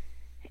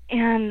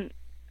 And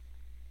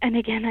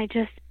again, I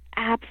just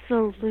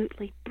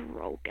absolutely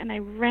broke. And I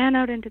ran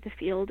out into the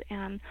field,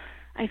 and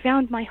I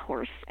found my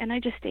horse, and I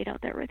just stayed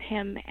out there with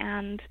him.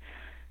 And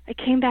I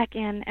came back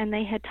in, and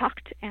they had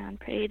talked and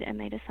prayed, and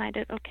they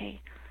decided, okay,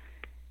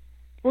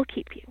 we'll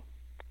keep you.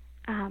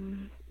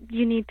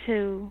 You need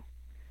to,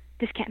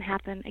 this can't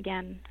happen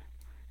again.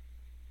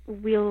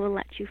 We'll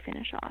let you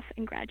finish off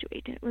and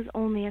graduate. And it was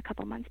only a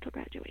couple months till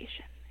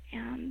graduation,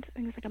 and I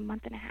think it was like a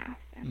month and a half.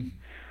 And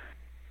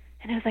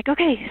I was like,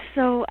 okay,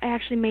 so I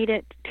actually made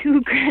it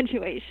to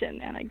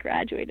graduation, and I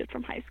graduated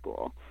from high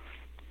school,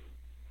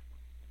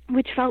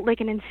 which felt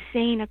like an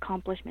insane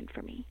accomplishment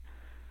for me.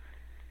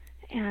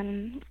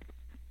 And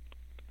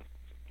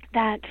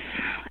that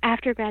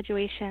after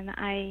graduation,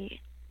 I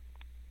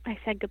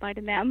said goodbye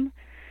to them,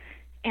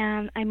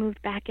 and I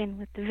moved back in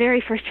with the very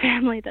first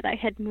family that I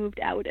had moved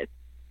out at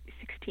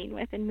 16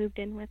 with, and moved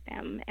in with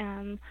them.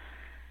 And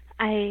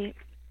I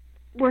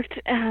worked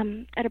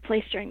at a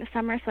place during the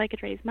summer so I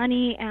could raise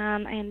money,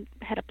 and I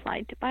had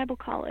applied to Bible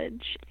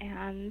college,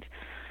 and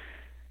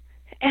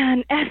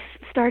S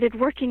started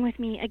working with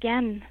me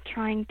again,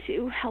 trying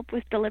to help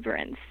with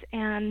deliverance.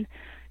 And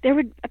there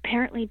would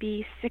apparently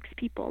be 6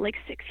 people, like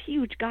 6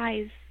 huge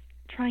guys,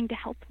 trying to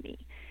help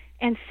me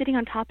and sitting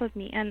on top of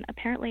me, and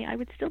apparently I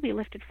would still be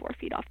lifted 4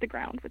 feet off the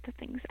ground with the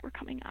things that were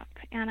coming up,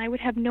 and I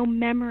would have no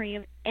memory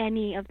of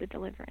any of the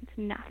deliverance,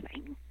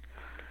 nothing.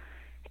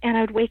 And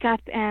I would wake up,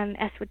 and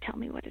S would tell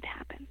me what had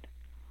happened.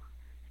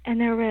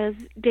 And there was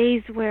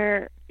days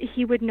where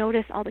he would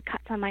notice all the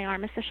cuts on my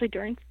arm, especially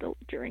during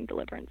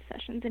deliverance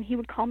sessions, and he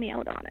would call me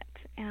out on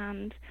it.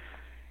 And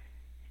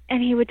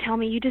he would tell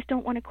me, you just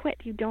don't want to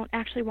quit. You don't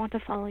actually want to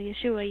follow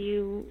Yeshua.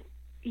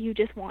 You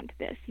just want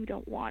this. You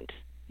don't want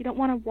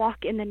to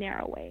walk in the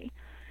narrow way.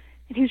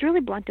 And he was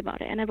really blunt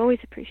about it, and I've always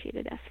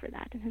appreciated S for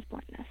that and his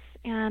bluntness.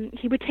 And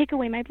he would take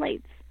away my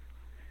blades.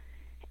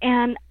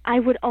 And I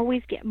would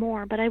always get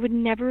more, but I would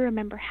never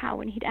remember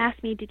how. And he'd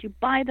ask me, did you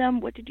buy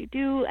them? What did you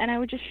do? And I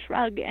would just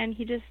shrug, and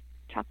he just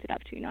chalked it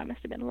up to, I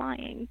must have been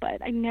lying,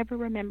 but I never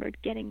remembered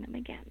getting them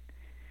again.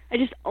 I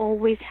just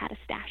always had a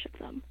stash of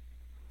them.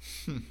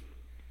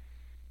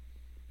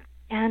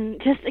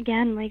 And just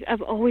again, like,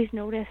 I've always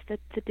noticed that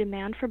the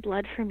demand for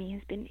blood for me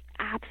has been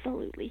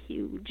absolutely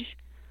huge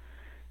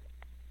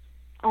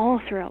all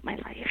throughout my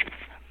life.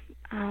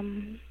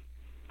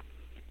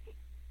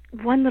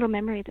 One little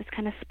memory that's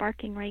kind of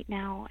sparking right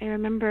now, I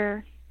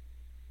remember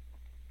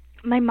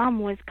my mom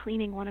was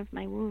cleaning one of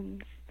my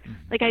wounds.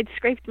 Like, I'd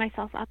scraped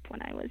myself up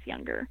when I was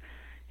younger.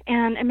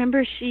 And I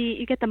remember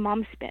you get the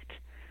mom spit,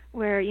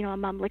 where, a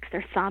mom licks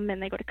their thumb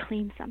and they go to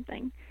clean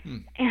something.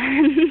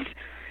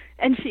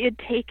 And she had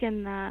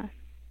taken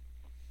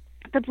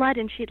the blood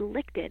and she'd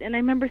licked it. And I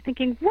remember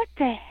thinking, what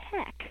the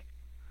heck?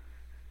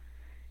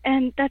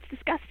 And that's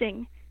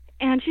disgusting.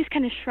 And she's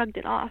kind of shrugged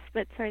it off,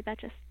 but sorry, that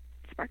just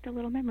sparked a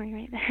little memory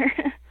right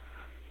there.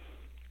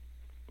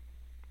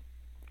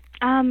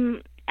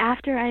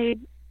 After I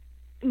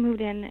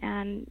moved in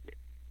and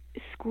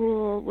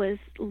school was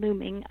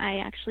looming, I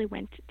actually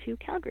went to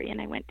Calgary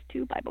and I went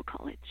to Bible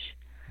college.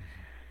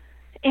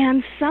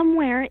 And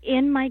somewhere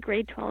in my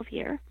grade 12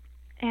 year,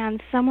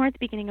 and somewhere at the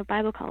beginning of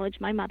Bible college,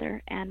 my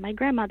mother and my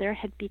grandmother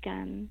had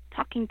begun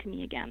talking to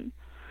me again.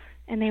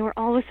 And they were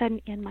all of a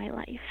sudden in my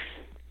life.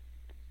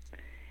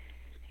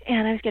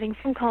 And I was getting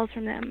phone calls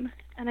from them.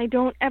 And I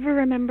don't ever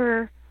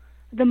remember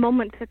the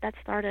moment that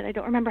started. I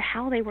don't remember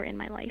how they were in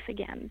my life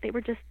again. They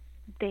were just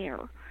there.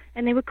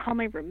 And they would call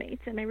my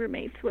roommates, and my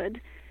roommates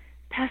would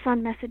pass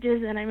on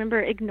messages, and I remember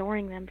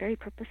ignoring them very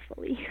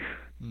purposefully.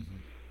 Mm-hmm.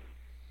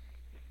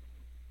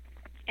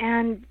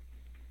 And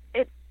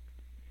it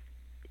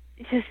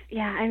just,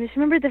 I just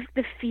remember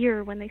the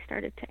fear when they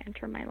started to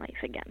enter my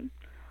life again.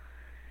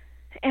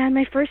 And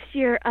my first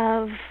year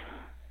of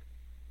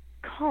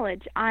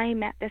college, I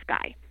met this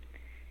guy,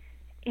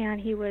 and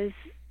he was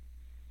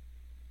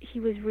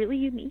really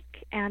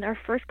unique. And our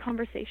first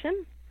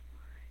conversation,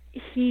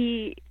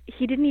 he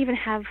didn't even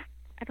have,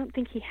 I don't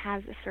think he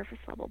has a surface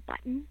level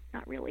button,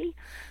 not really,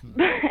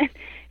 but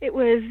it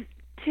was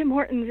Tim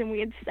Hortons, and we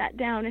had sat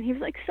down, and he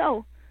was like,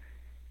 so,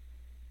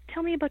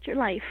 tell me about your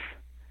life.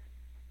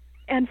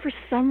 And for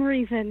some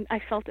reason,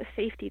 I felt a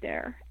safety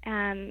there,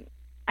 and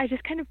I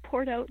just kind of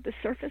poured out the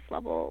surface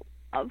level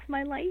of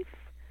my life,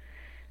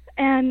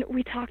 and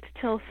we talked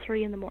till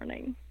 3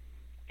 a.m,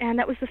 and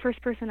that was the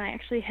first person I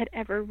actually had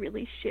ever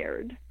really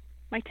shared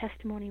my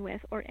testimony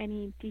with or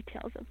any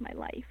details of my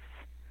life.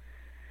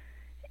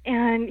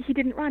 And he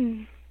didn't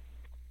run,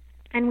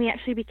 and we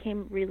actually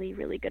became really,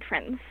 really good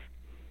friends.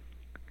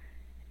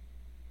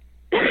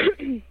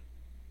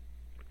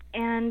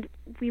 And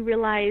we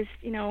realized,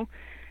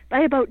 by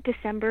about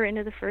December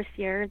into the first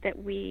year that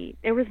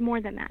there was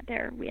more than that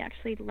there. We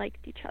actually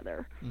liked each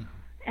other. Mm.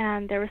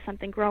 And there was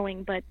something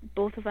growing, but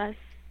both of us,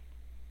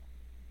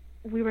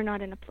 we were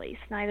not in a place.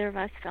 Neither of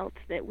us felt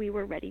that we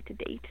were ready to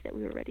date, that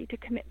we were ready to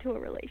commit to a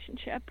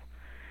relationship.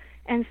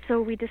 And so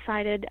we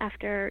decided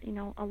after,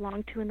 a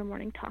long 2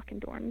 a.m. talk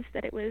in dorms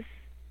that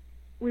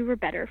we were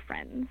better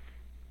friends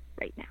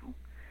right now.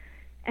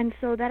 And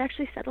so that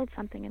actually settled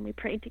something, and we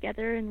prayed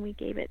together, and we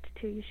gave it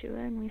to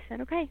Yeshua, and we said,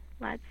 okay,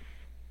 let's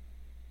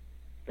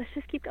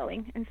just keep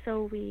going. And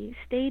so we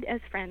stayed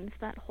as friends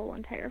that whole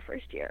entire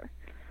first year.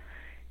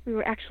 We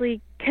were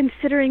actually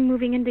considering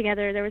moving in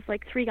together. There was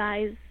like 3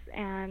 guys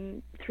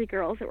and 3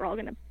 girls that were all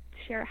going to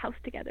share a house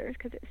together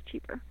because it was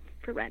cheaper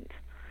for rent.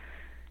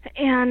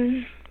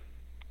 And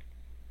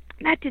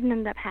that didn't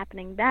end up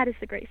happening. That is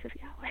the grace of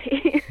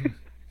Yahweh.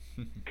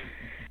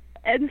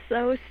 And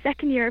so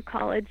second year of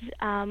college,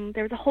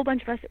 there was a whole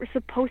bunch of us that were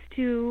supposed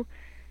to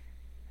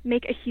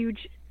make a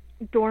huge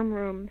dorm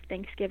room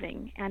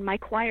Thanksgiving, and my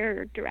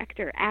choir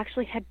director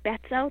actually had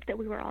bets out that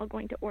we were all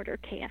going to order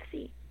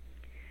KFC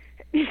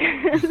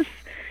because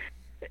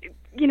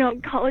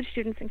college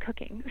students and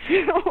cooking.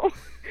 So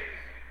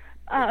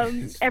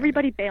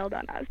everybody bailed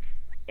on us,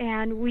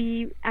 and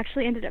we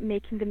actually ended up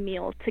making the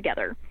meal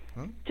together,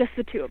 just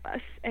the 2 of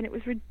us, and it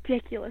was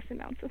ridiculous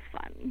amounts of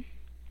fun.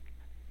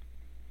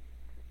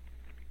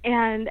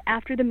 And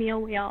after the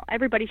meal,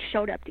 everybody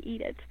showed up to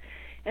eat it,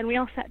 and we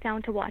all sat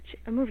down to watch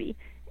a movie.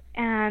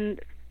 And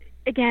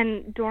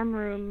again, dorm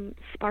room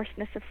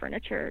sparseness of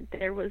furniture.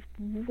 There was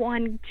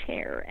 1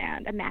 chair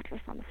and a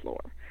mattress on the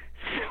floor.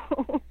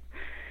 So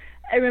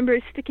I remember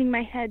sticking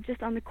my head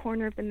just on the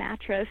corner of the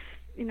mattress,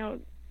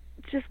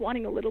 just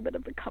wanting a little bit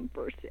of the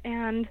comfort.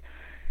 And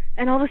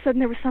all of a sudden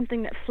there was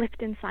something that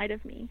flipped inside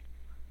of me.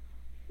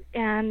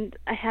 And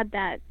I had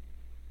that,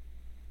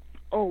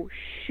 oh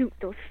shoot,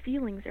 those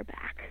feelings are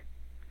back.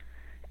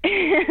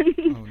 And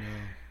oh, no.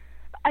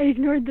 I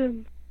ignored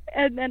them.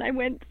 And then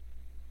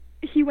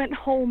he went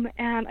home,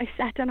 and I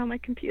sat down on my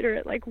computer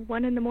at like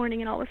 1 a.m,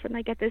 and all of a sudden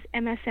I get this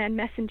MSN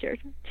Messenger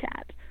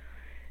chat.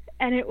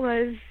 And it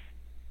was,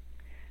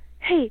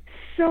 hey,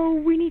 so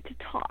we need to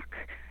talk.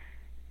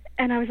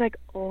 And I was like,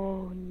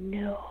 oh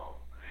no.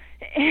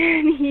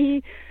 And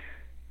he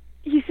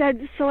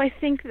said, so I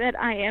think that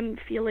I am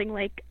feeling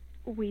like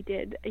we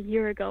did a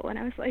year ago. And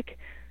I was like,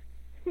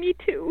 me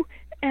too.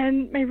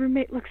 And my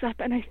roommate looks up,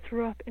 and I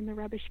threw up in the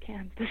rubbish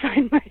can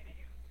beside my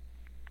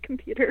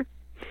computer.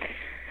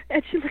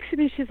 And she looks at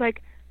me, she's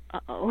like,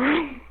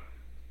 uh-oh.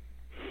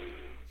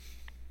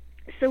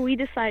 So we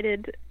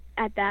decided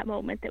at that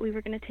moment that we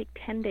were going to take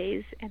 10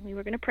 days and we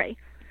were going to pray.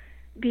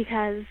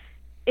 Because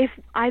if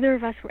either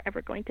of us were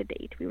ever going to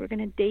date, we were going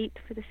to date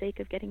for the sake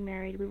of getting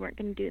married. We weren't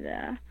going to do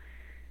the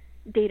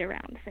date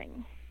around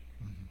thing.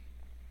 Mm-hmm.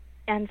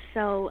 And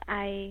so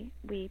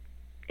we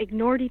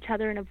ignored each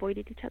other and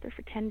avoided each other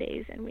for 10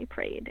 days, and we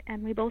prayed.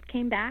 And we both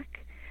came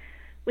back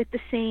with the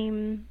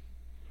same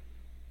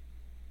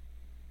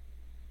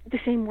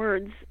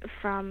words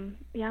from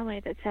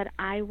Yahweh that said,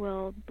 I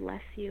will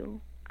bless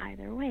you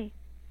either way.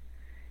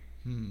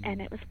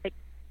 And it was like,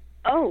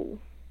 oh,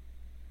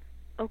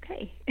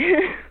 okay.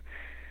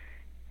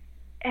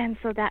 And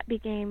so that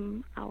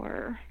became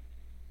our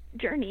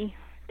journey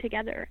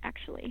together,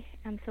 actually.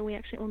 And so we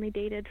actually only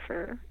dated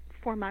for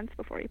 4 months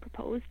before he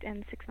proposed,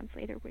 and 6 months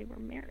later we were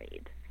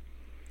married.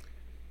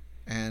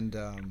 And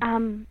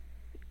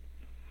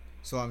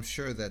so I'm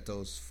sure that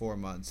those 4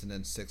 months and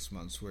then 6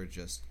 months were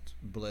just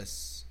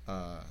bliss,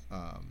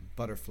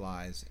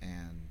 butterflies,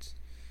 and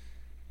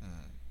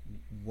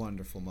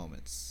wonderful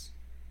moments.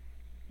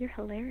 You're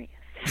hilarious.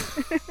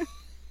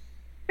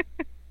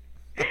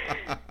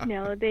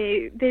 No,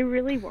 they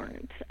really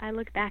weren't. I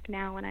look back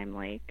now and I'm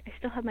like, I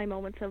still have my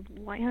moments of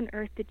why on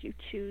earth did you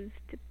choose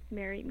to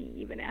marry me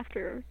even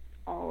after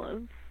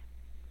all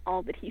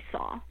that he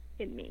saw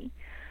in me.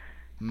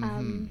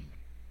 Mm-hmm.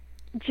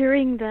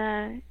 During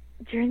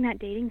that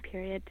dating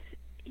period,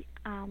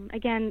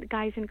 again,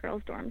 guys and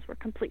girls dorms were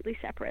completely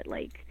separate,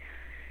 like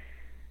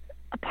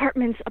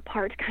apartments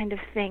apart kind of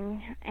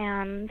thing,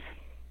 and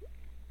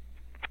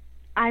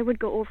I would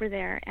go over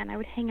there and I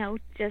would hang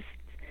out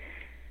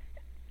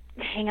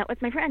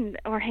with my friend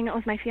or hang out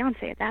with my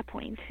fiance at that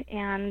point,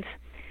 and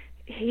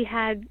he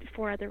had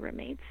 4 other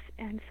roommates,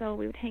 and so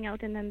we would hang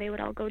out and then they would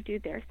all go do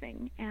their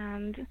thing,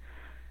 and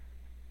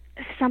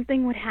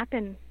something would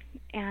happen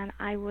and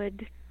I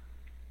would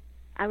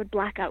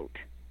black out,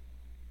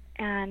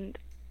 and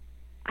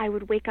I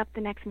would wake up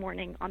the next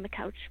morning on the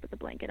couch with a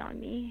blanket on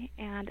me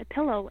and a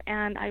pillow,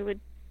 and I would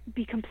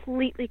be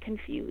completely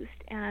confused,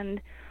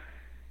 and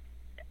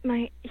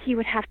he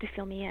would have to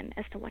fill me in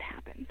as to what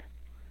happened.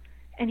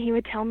 And he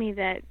would tell me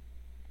that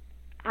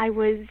I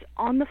was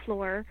on the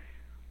floor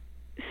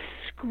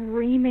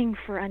screaming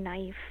for a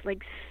knife,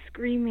 like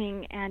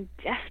screaming and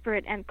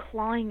desperate and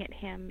clawing at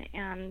him,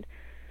 and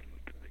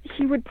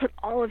he would put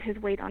all of his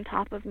weight on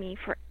top of me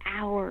for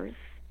hours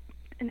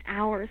and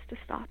hours to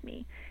stop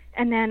me.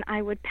 And then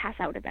I would pass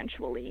out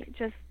eventually,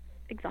 just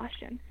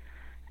exhaustion.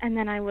 And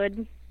then I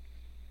would,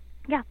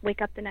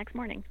 wake up the next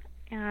morning.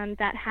 And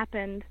that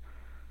happened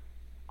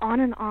on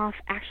and off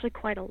actually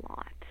quite a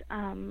lot.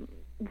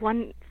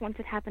 Once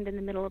it happened in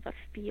the middle of a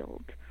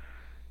field,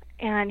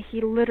 and he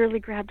literally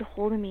grabbed a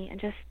hold of me and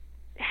just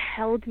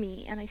held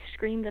me, and I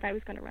screamed that I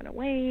was going to run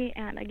away,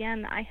 and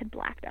again, I had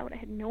blacked out. I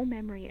had no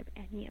memory of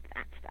any of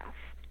that stuff.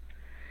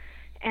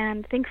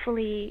 And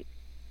thankfully,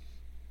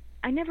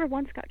 I never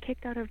once got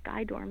kicked out of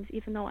guy dorms,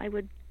 even though I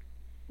would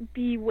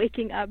be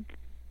waking up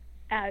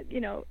at,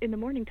 in the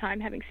morning time,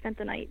 having spent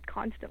the night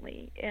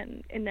constantly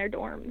in their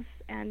dorms.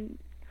 And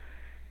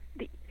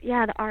the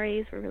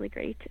RAs were really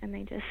great, and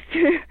they just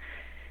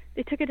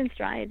they took it in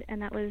stride,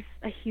 and that was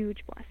a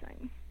huge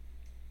blessing.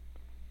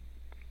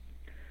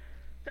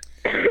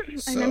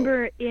 So, I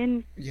remember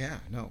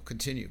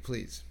continue,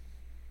 please.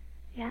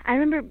 Yeah, I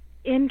remember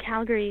in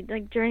Calgary,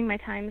 like during my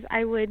times,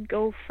 I would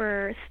go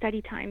for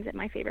study times at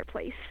my favorite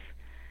place,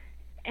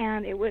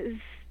 and it was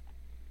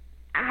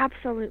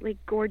absolutely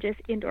gorgeous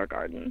indoor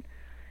garden,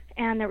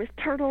 and there was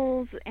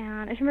turtles,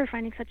 and I remember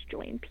finding such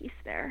joy and peace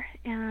there.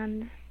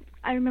 And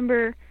I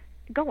remember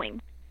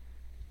going,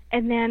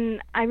 and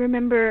then I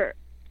remember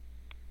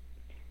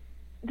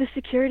the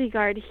security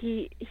guard,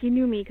 he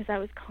knew me because I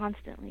was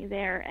constantly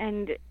there,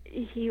 and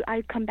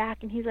I'd come back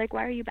and he's like,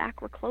 "Why are you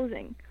back? We're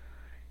closing."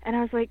 And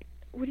I was like,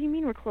 "What do you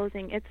mean we're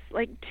closing? It's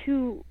like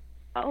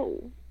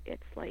 2:00.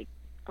 It's like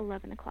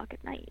 11 o'clock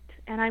at night."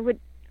 And I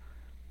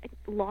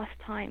lost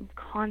time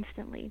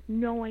constantly,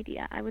 no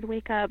idea. I would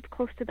wake up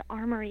close to the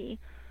Armory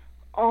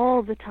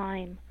all the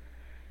time,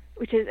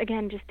 which is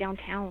again just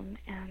downtown,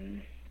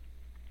 and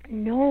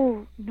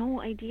no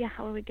idea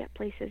how I would get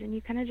places. And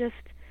you kind of just,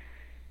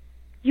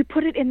 you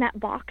put it in that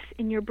box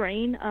in your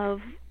brain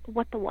of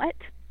what,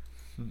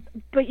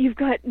 but you've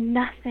got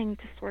nothing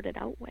to sort it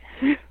out with.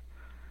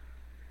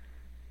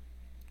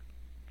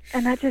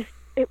 And that just,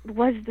 it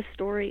was the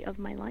story of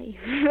my life.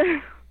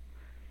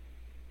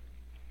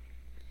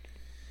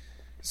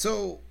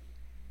 So,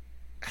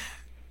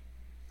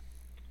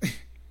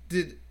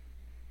 did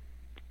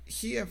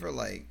he ever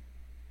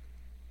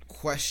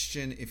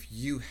question if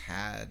you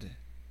had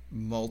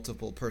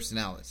multiple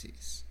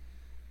personalities?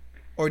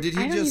 Or did he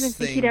I don't just even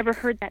think he'd ever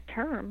heard that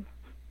term.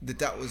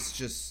 That was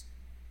just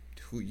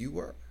who you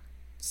were?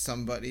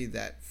 Somebody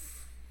that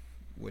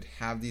would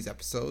have these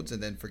episodes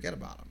and then forget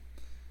about them.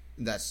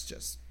 That's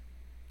just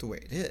the way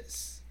it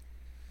is.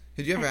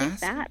 Did you ever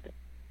ask?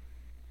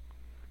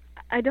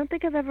 I don't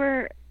think I've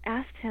ever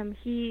asked him.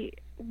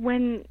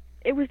 When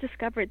it was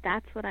discovered,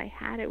 that's what I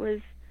had.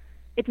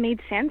 It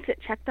made sense. It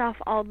checked off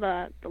all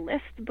the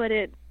list, but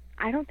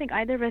I don't think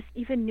either of us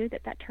even knew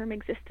that term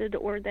existed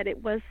or that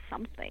it was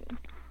something.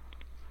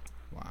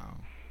 Wow.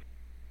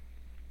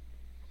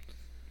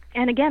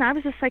 And again, I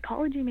was a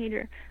psychology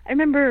major. I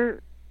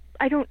remember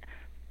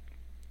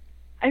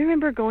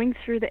going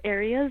through the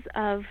areas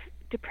of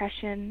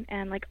depression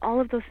and all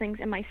of those things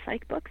in my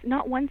psych books.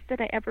 Not once did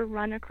I ever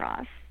run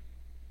across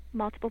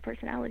multiple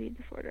personality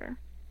disorder.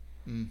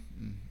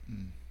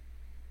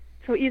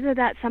 So either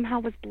that somehow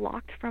was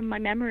blocked from my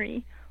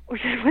memory or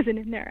just wasn't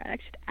in there. I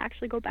should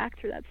actually go back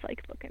through that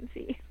psych book and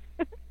see.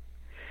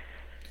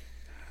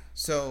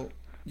 So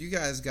you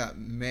guys got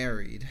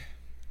married,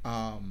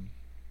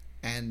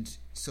 and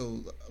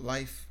so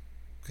life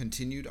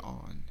continued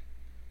on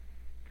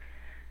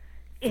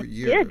for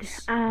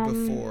years did.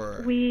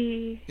 before.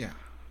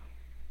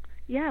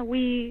 Yeah,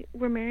 we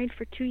were married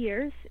for 2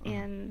 years,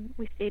 and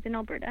we stayed in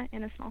Alberta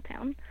in a small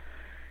town.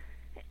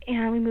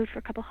 And we moved for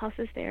a couple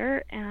houses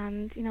there,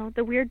 and, you know,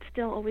 the weird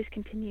still always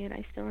continued.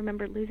 I still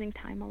remember losing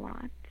time a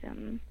lot,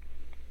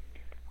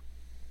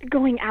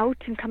 going out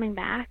and coming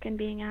back and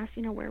being asked,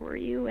 you know, where were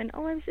you? And,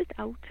 oh, I was just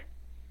out.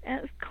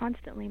 That was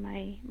constantly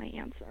my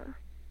answer.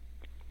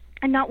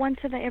 And not once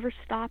have I ever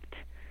stopped,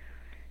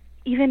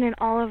 even in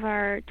all of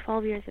our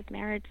 12 years of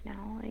marriage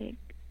now. Like,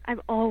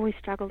 I've always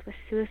struggled with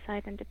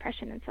suicide and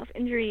depression and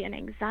self-injury and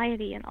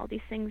anxiety and all these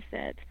things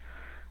that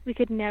we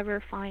could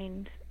never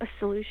find a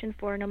solution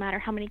for, no matter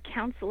how many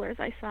counselors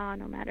I saw,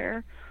 no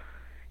matter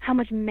how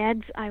much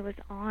meds I was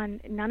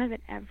on. None of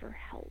it ever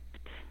helped.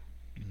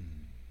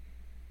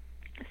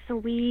 So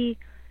we,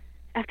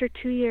 after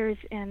 2 years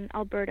in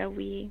Alberta,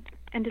 we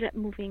ended up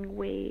moving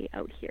way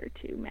out here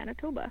to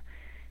Manitoba.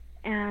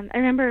 And I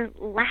remember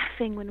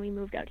laughing when we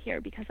moved out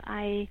here because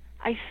I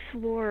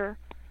swore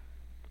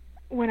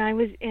when I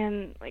was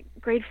in like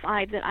grade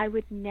 5 that I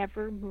would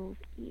never move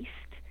east.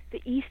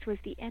 The east was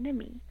the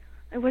enemy.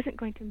 I wasn't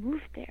going to move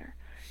there.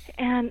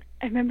 And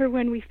I remember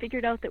when we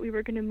figured out that we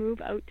were going to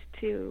move out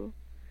to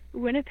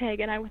Winnipeg,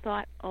 and I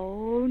thought,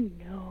 oh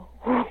no.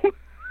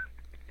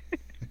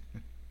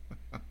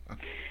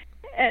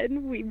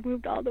 And we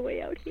moved all the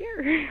way out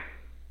here.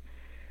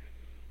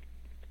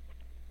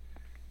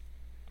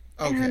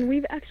 Okay. And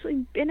we've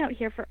actually been out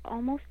here for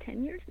almost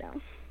 10 years now.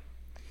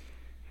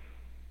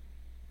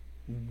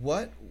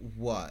 What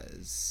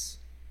was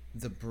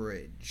the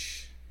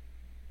bridge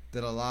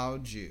that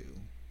allowed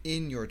you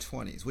in your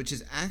 20s, which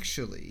is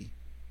actually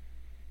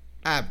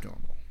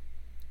abnormal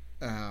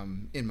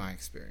in my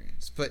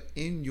experience, but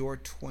in your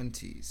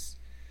 20s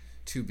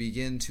to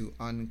begin to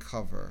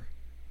uncover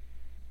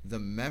the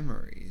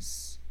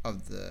memories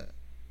of the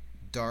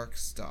dark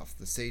stuff,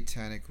 the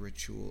satanic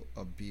ritual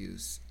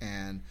abuse,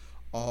 and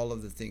all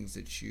of the things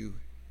that you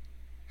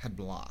had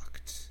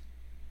blocked?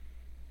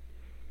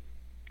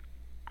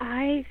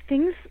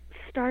 Things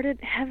started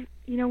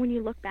when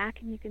you look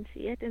back and you can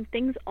see it, and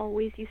things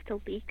always used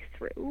to leak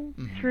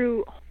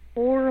through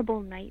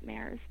horrible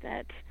nightmares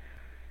that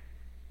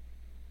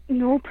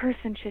no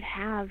person should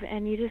have.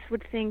 And you just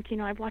would think,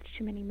 I've watched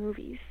too many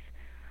movies.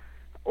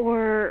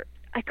 Or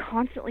I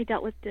constantly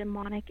dealt with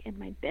demonic in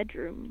my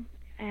bedroom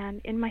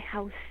and in my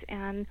house,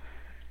 and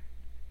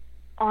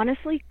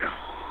honestly,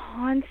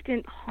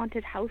 constant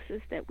haunted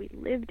houses that we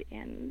lived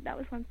in. That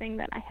was one thing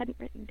that I hadn't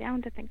written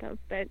down to think of,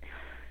 but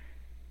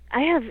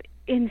I have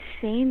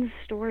insane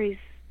stories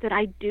that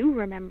I do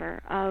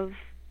remember of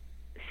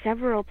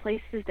several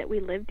places that we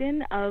lived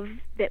in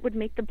that would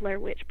make the Blair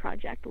Witch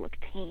Project look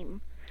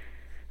tame.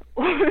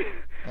 Oh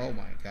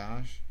my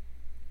gosh.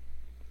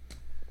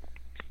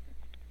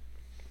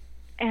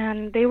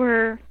 And they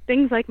were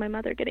things like my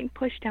mother getting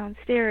pushed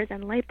downstairs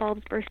and light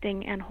bulbs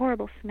bursting and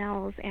horrible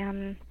smells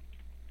and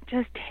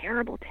just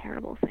terrible,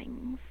 terrible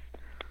things.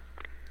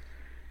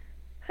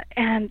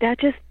 And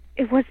that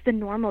it was the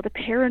normal. The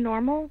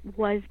paranormal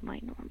was my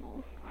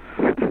normal.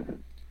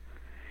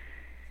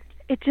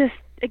 It just,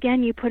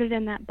 again, you put it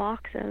in that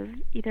box of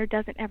either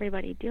doesn't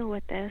everybody deal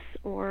with this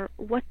or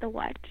what the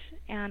what,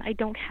 and I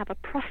don't have a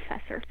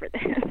professor for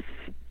this.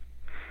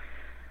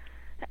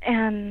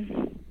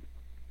 And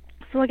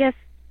so I guess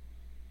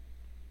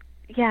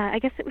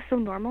it was so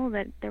normal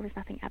that there was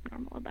nothing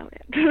abnormal about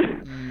it.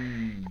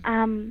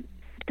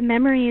 The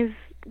memories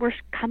were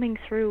coming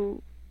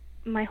through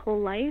my whole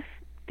life.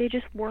 They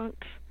just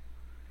weren't,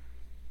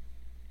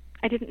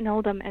 I didn't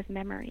know them as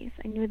memories.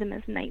 I knew them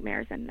as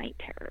nightmares and night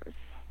terrors.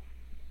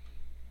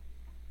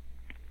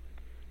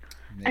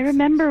 I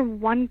remember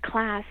one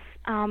class,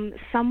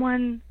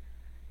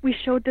 we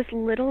showed this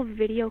little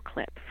video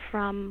clip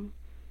from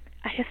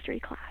a history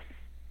class.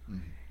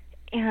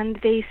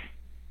 And this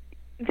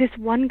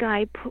one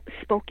guy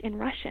spoke in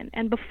Russian,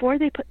 and before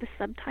they put the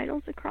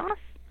subtitles across,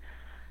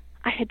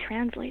 I had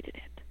translated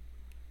it.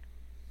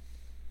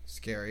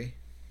 Scary.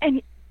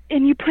 And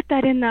you put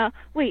that in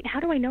wait, how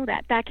do I know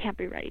that? That can't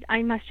be right.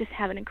 I must just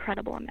have an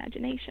incredible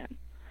imagination.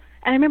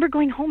 And I remember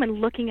going home and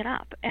looking it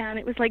up, and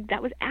it was like,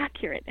 that was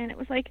accurate. And it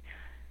was like,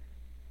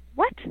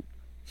 what?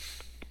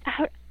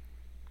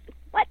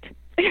 What?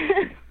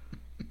 I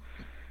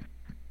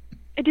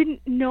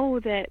didn't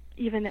know that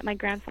my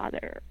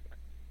grandfather,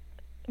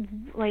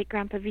 like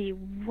Grandpa V,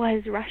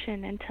 was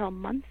Russian until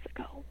months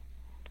ago.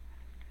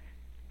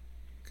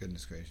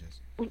 Goodness gracious.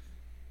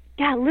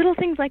 Yeah, little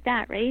things like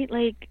that, right?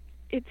 Like,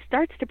 it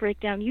starts to break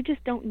down. You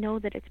just don't know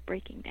that it's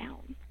breaking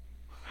down.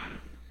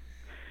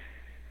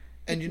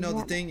 And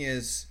the thing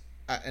is,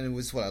 and it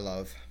was what I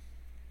love,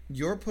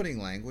 you're putting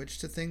language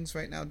to things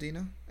right now,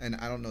 Dina, and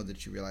I don't know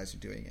that you realize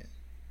you're doing it.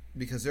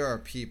 Because there are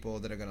people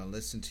that are going to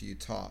listen to you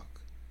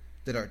talk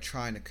that are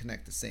trying to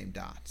connect the same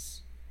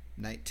dots.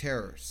 Night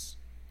terrors,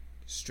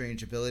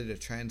 strange ability to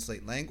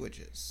translate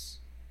languages,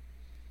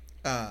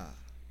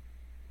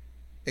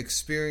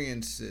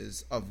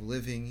 experiences of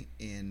living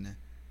in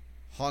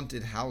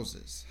haunted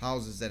houses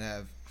that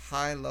have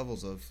high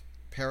levels of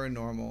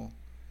paranormal,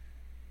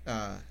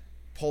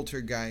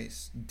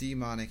 poltergeist,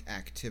 demonic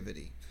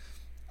activity.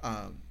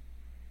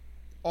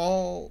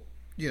 all,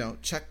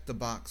 check the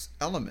box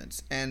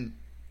elements. And,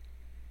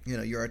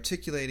 you're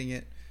articulating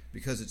it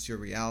because it's your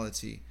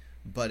reality,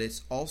 but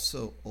it's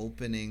also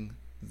opening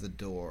the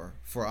door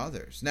for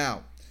others.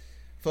 Now,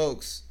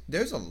 folks,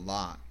 there's a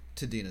lot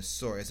to Dina's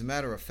story. As a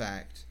matter of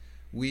fact,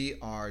 we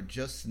are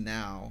just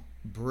now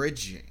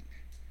bridging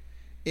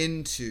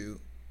into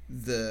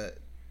the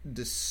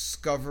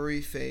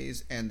discovery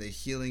phase and the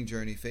healing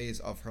journey phase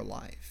of her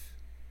life.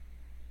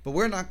 But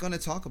we're not going to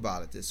talk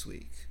about it this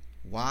week.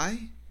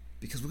 Why?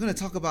 Because we're going to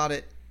talk about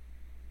it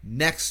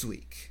next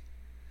week.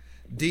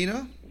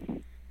 Dina,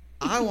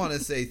 I want to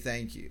say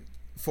thank you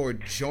for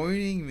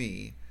joining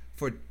me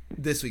for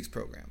this week's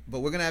program. But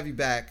we're going to have you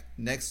back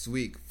next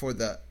week for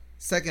the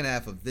second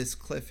half of this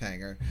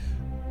cliffhanger.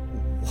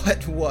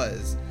 What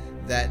was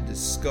that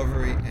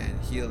discovery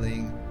and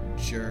healing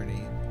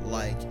journey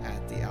like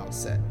at the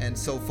outset? And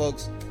so,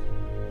 folks,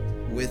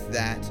 with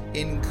that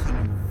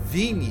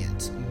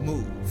inconvenient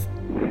move,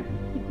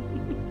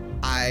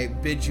 I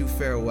bid you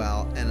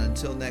farewell, and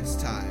until next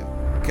time,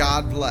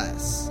 God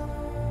bless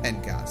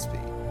and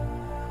Godspeed.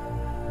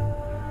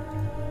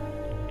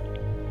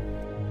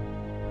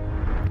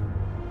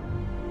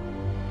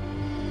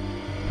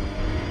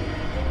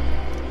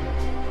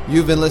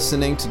 You've been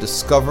listening to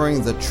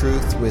Discovering the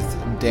Truth with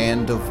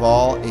Dan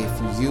Duval.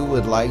 If you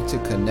would like to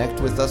connect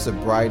with us at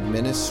Bride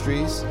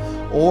Ministries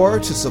or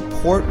to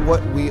support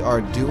what we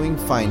are doing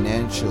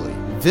financially,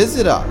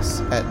 visit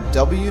us at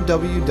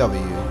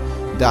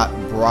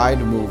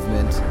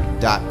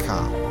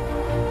www.bridemovement.com.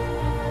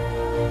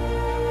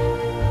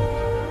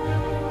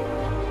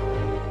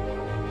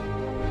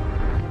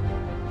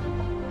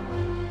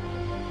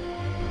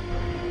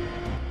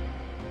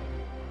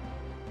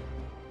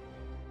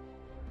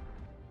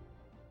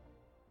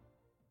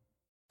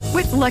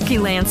 With Lucky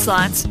Land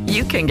Slots,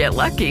 you can get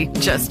lucky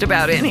just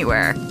about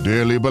anywhere.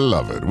 Dearly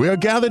beloved, we are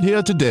gathered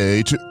here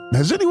today to...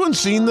 Has anyone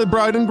seen the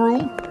bride and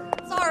groom?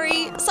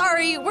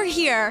 Sorry, we're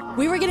here.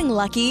 We were getting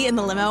lucky in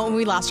the limo and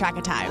we lost track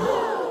of time.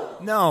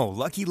 No,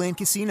 Lucky Land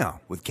Casino,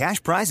 with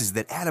cash prizes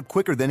that add up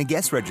quicker than a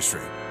guest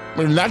registry.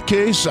 In that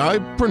case, I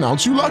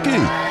pronounce you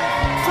lucky.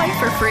 Play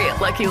for free at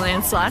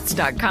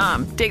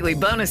LuckyLandSlots.com. Daily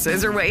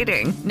bonuses are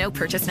waiting. No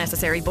purchase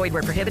necessary. Void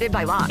where prohibited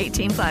by law.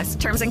 18+.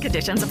 Terms and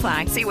conditions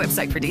apply. See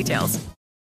website for details.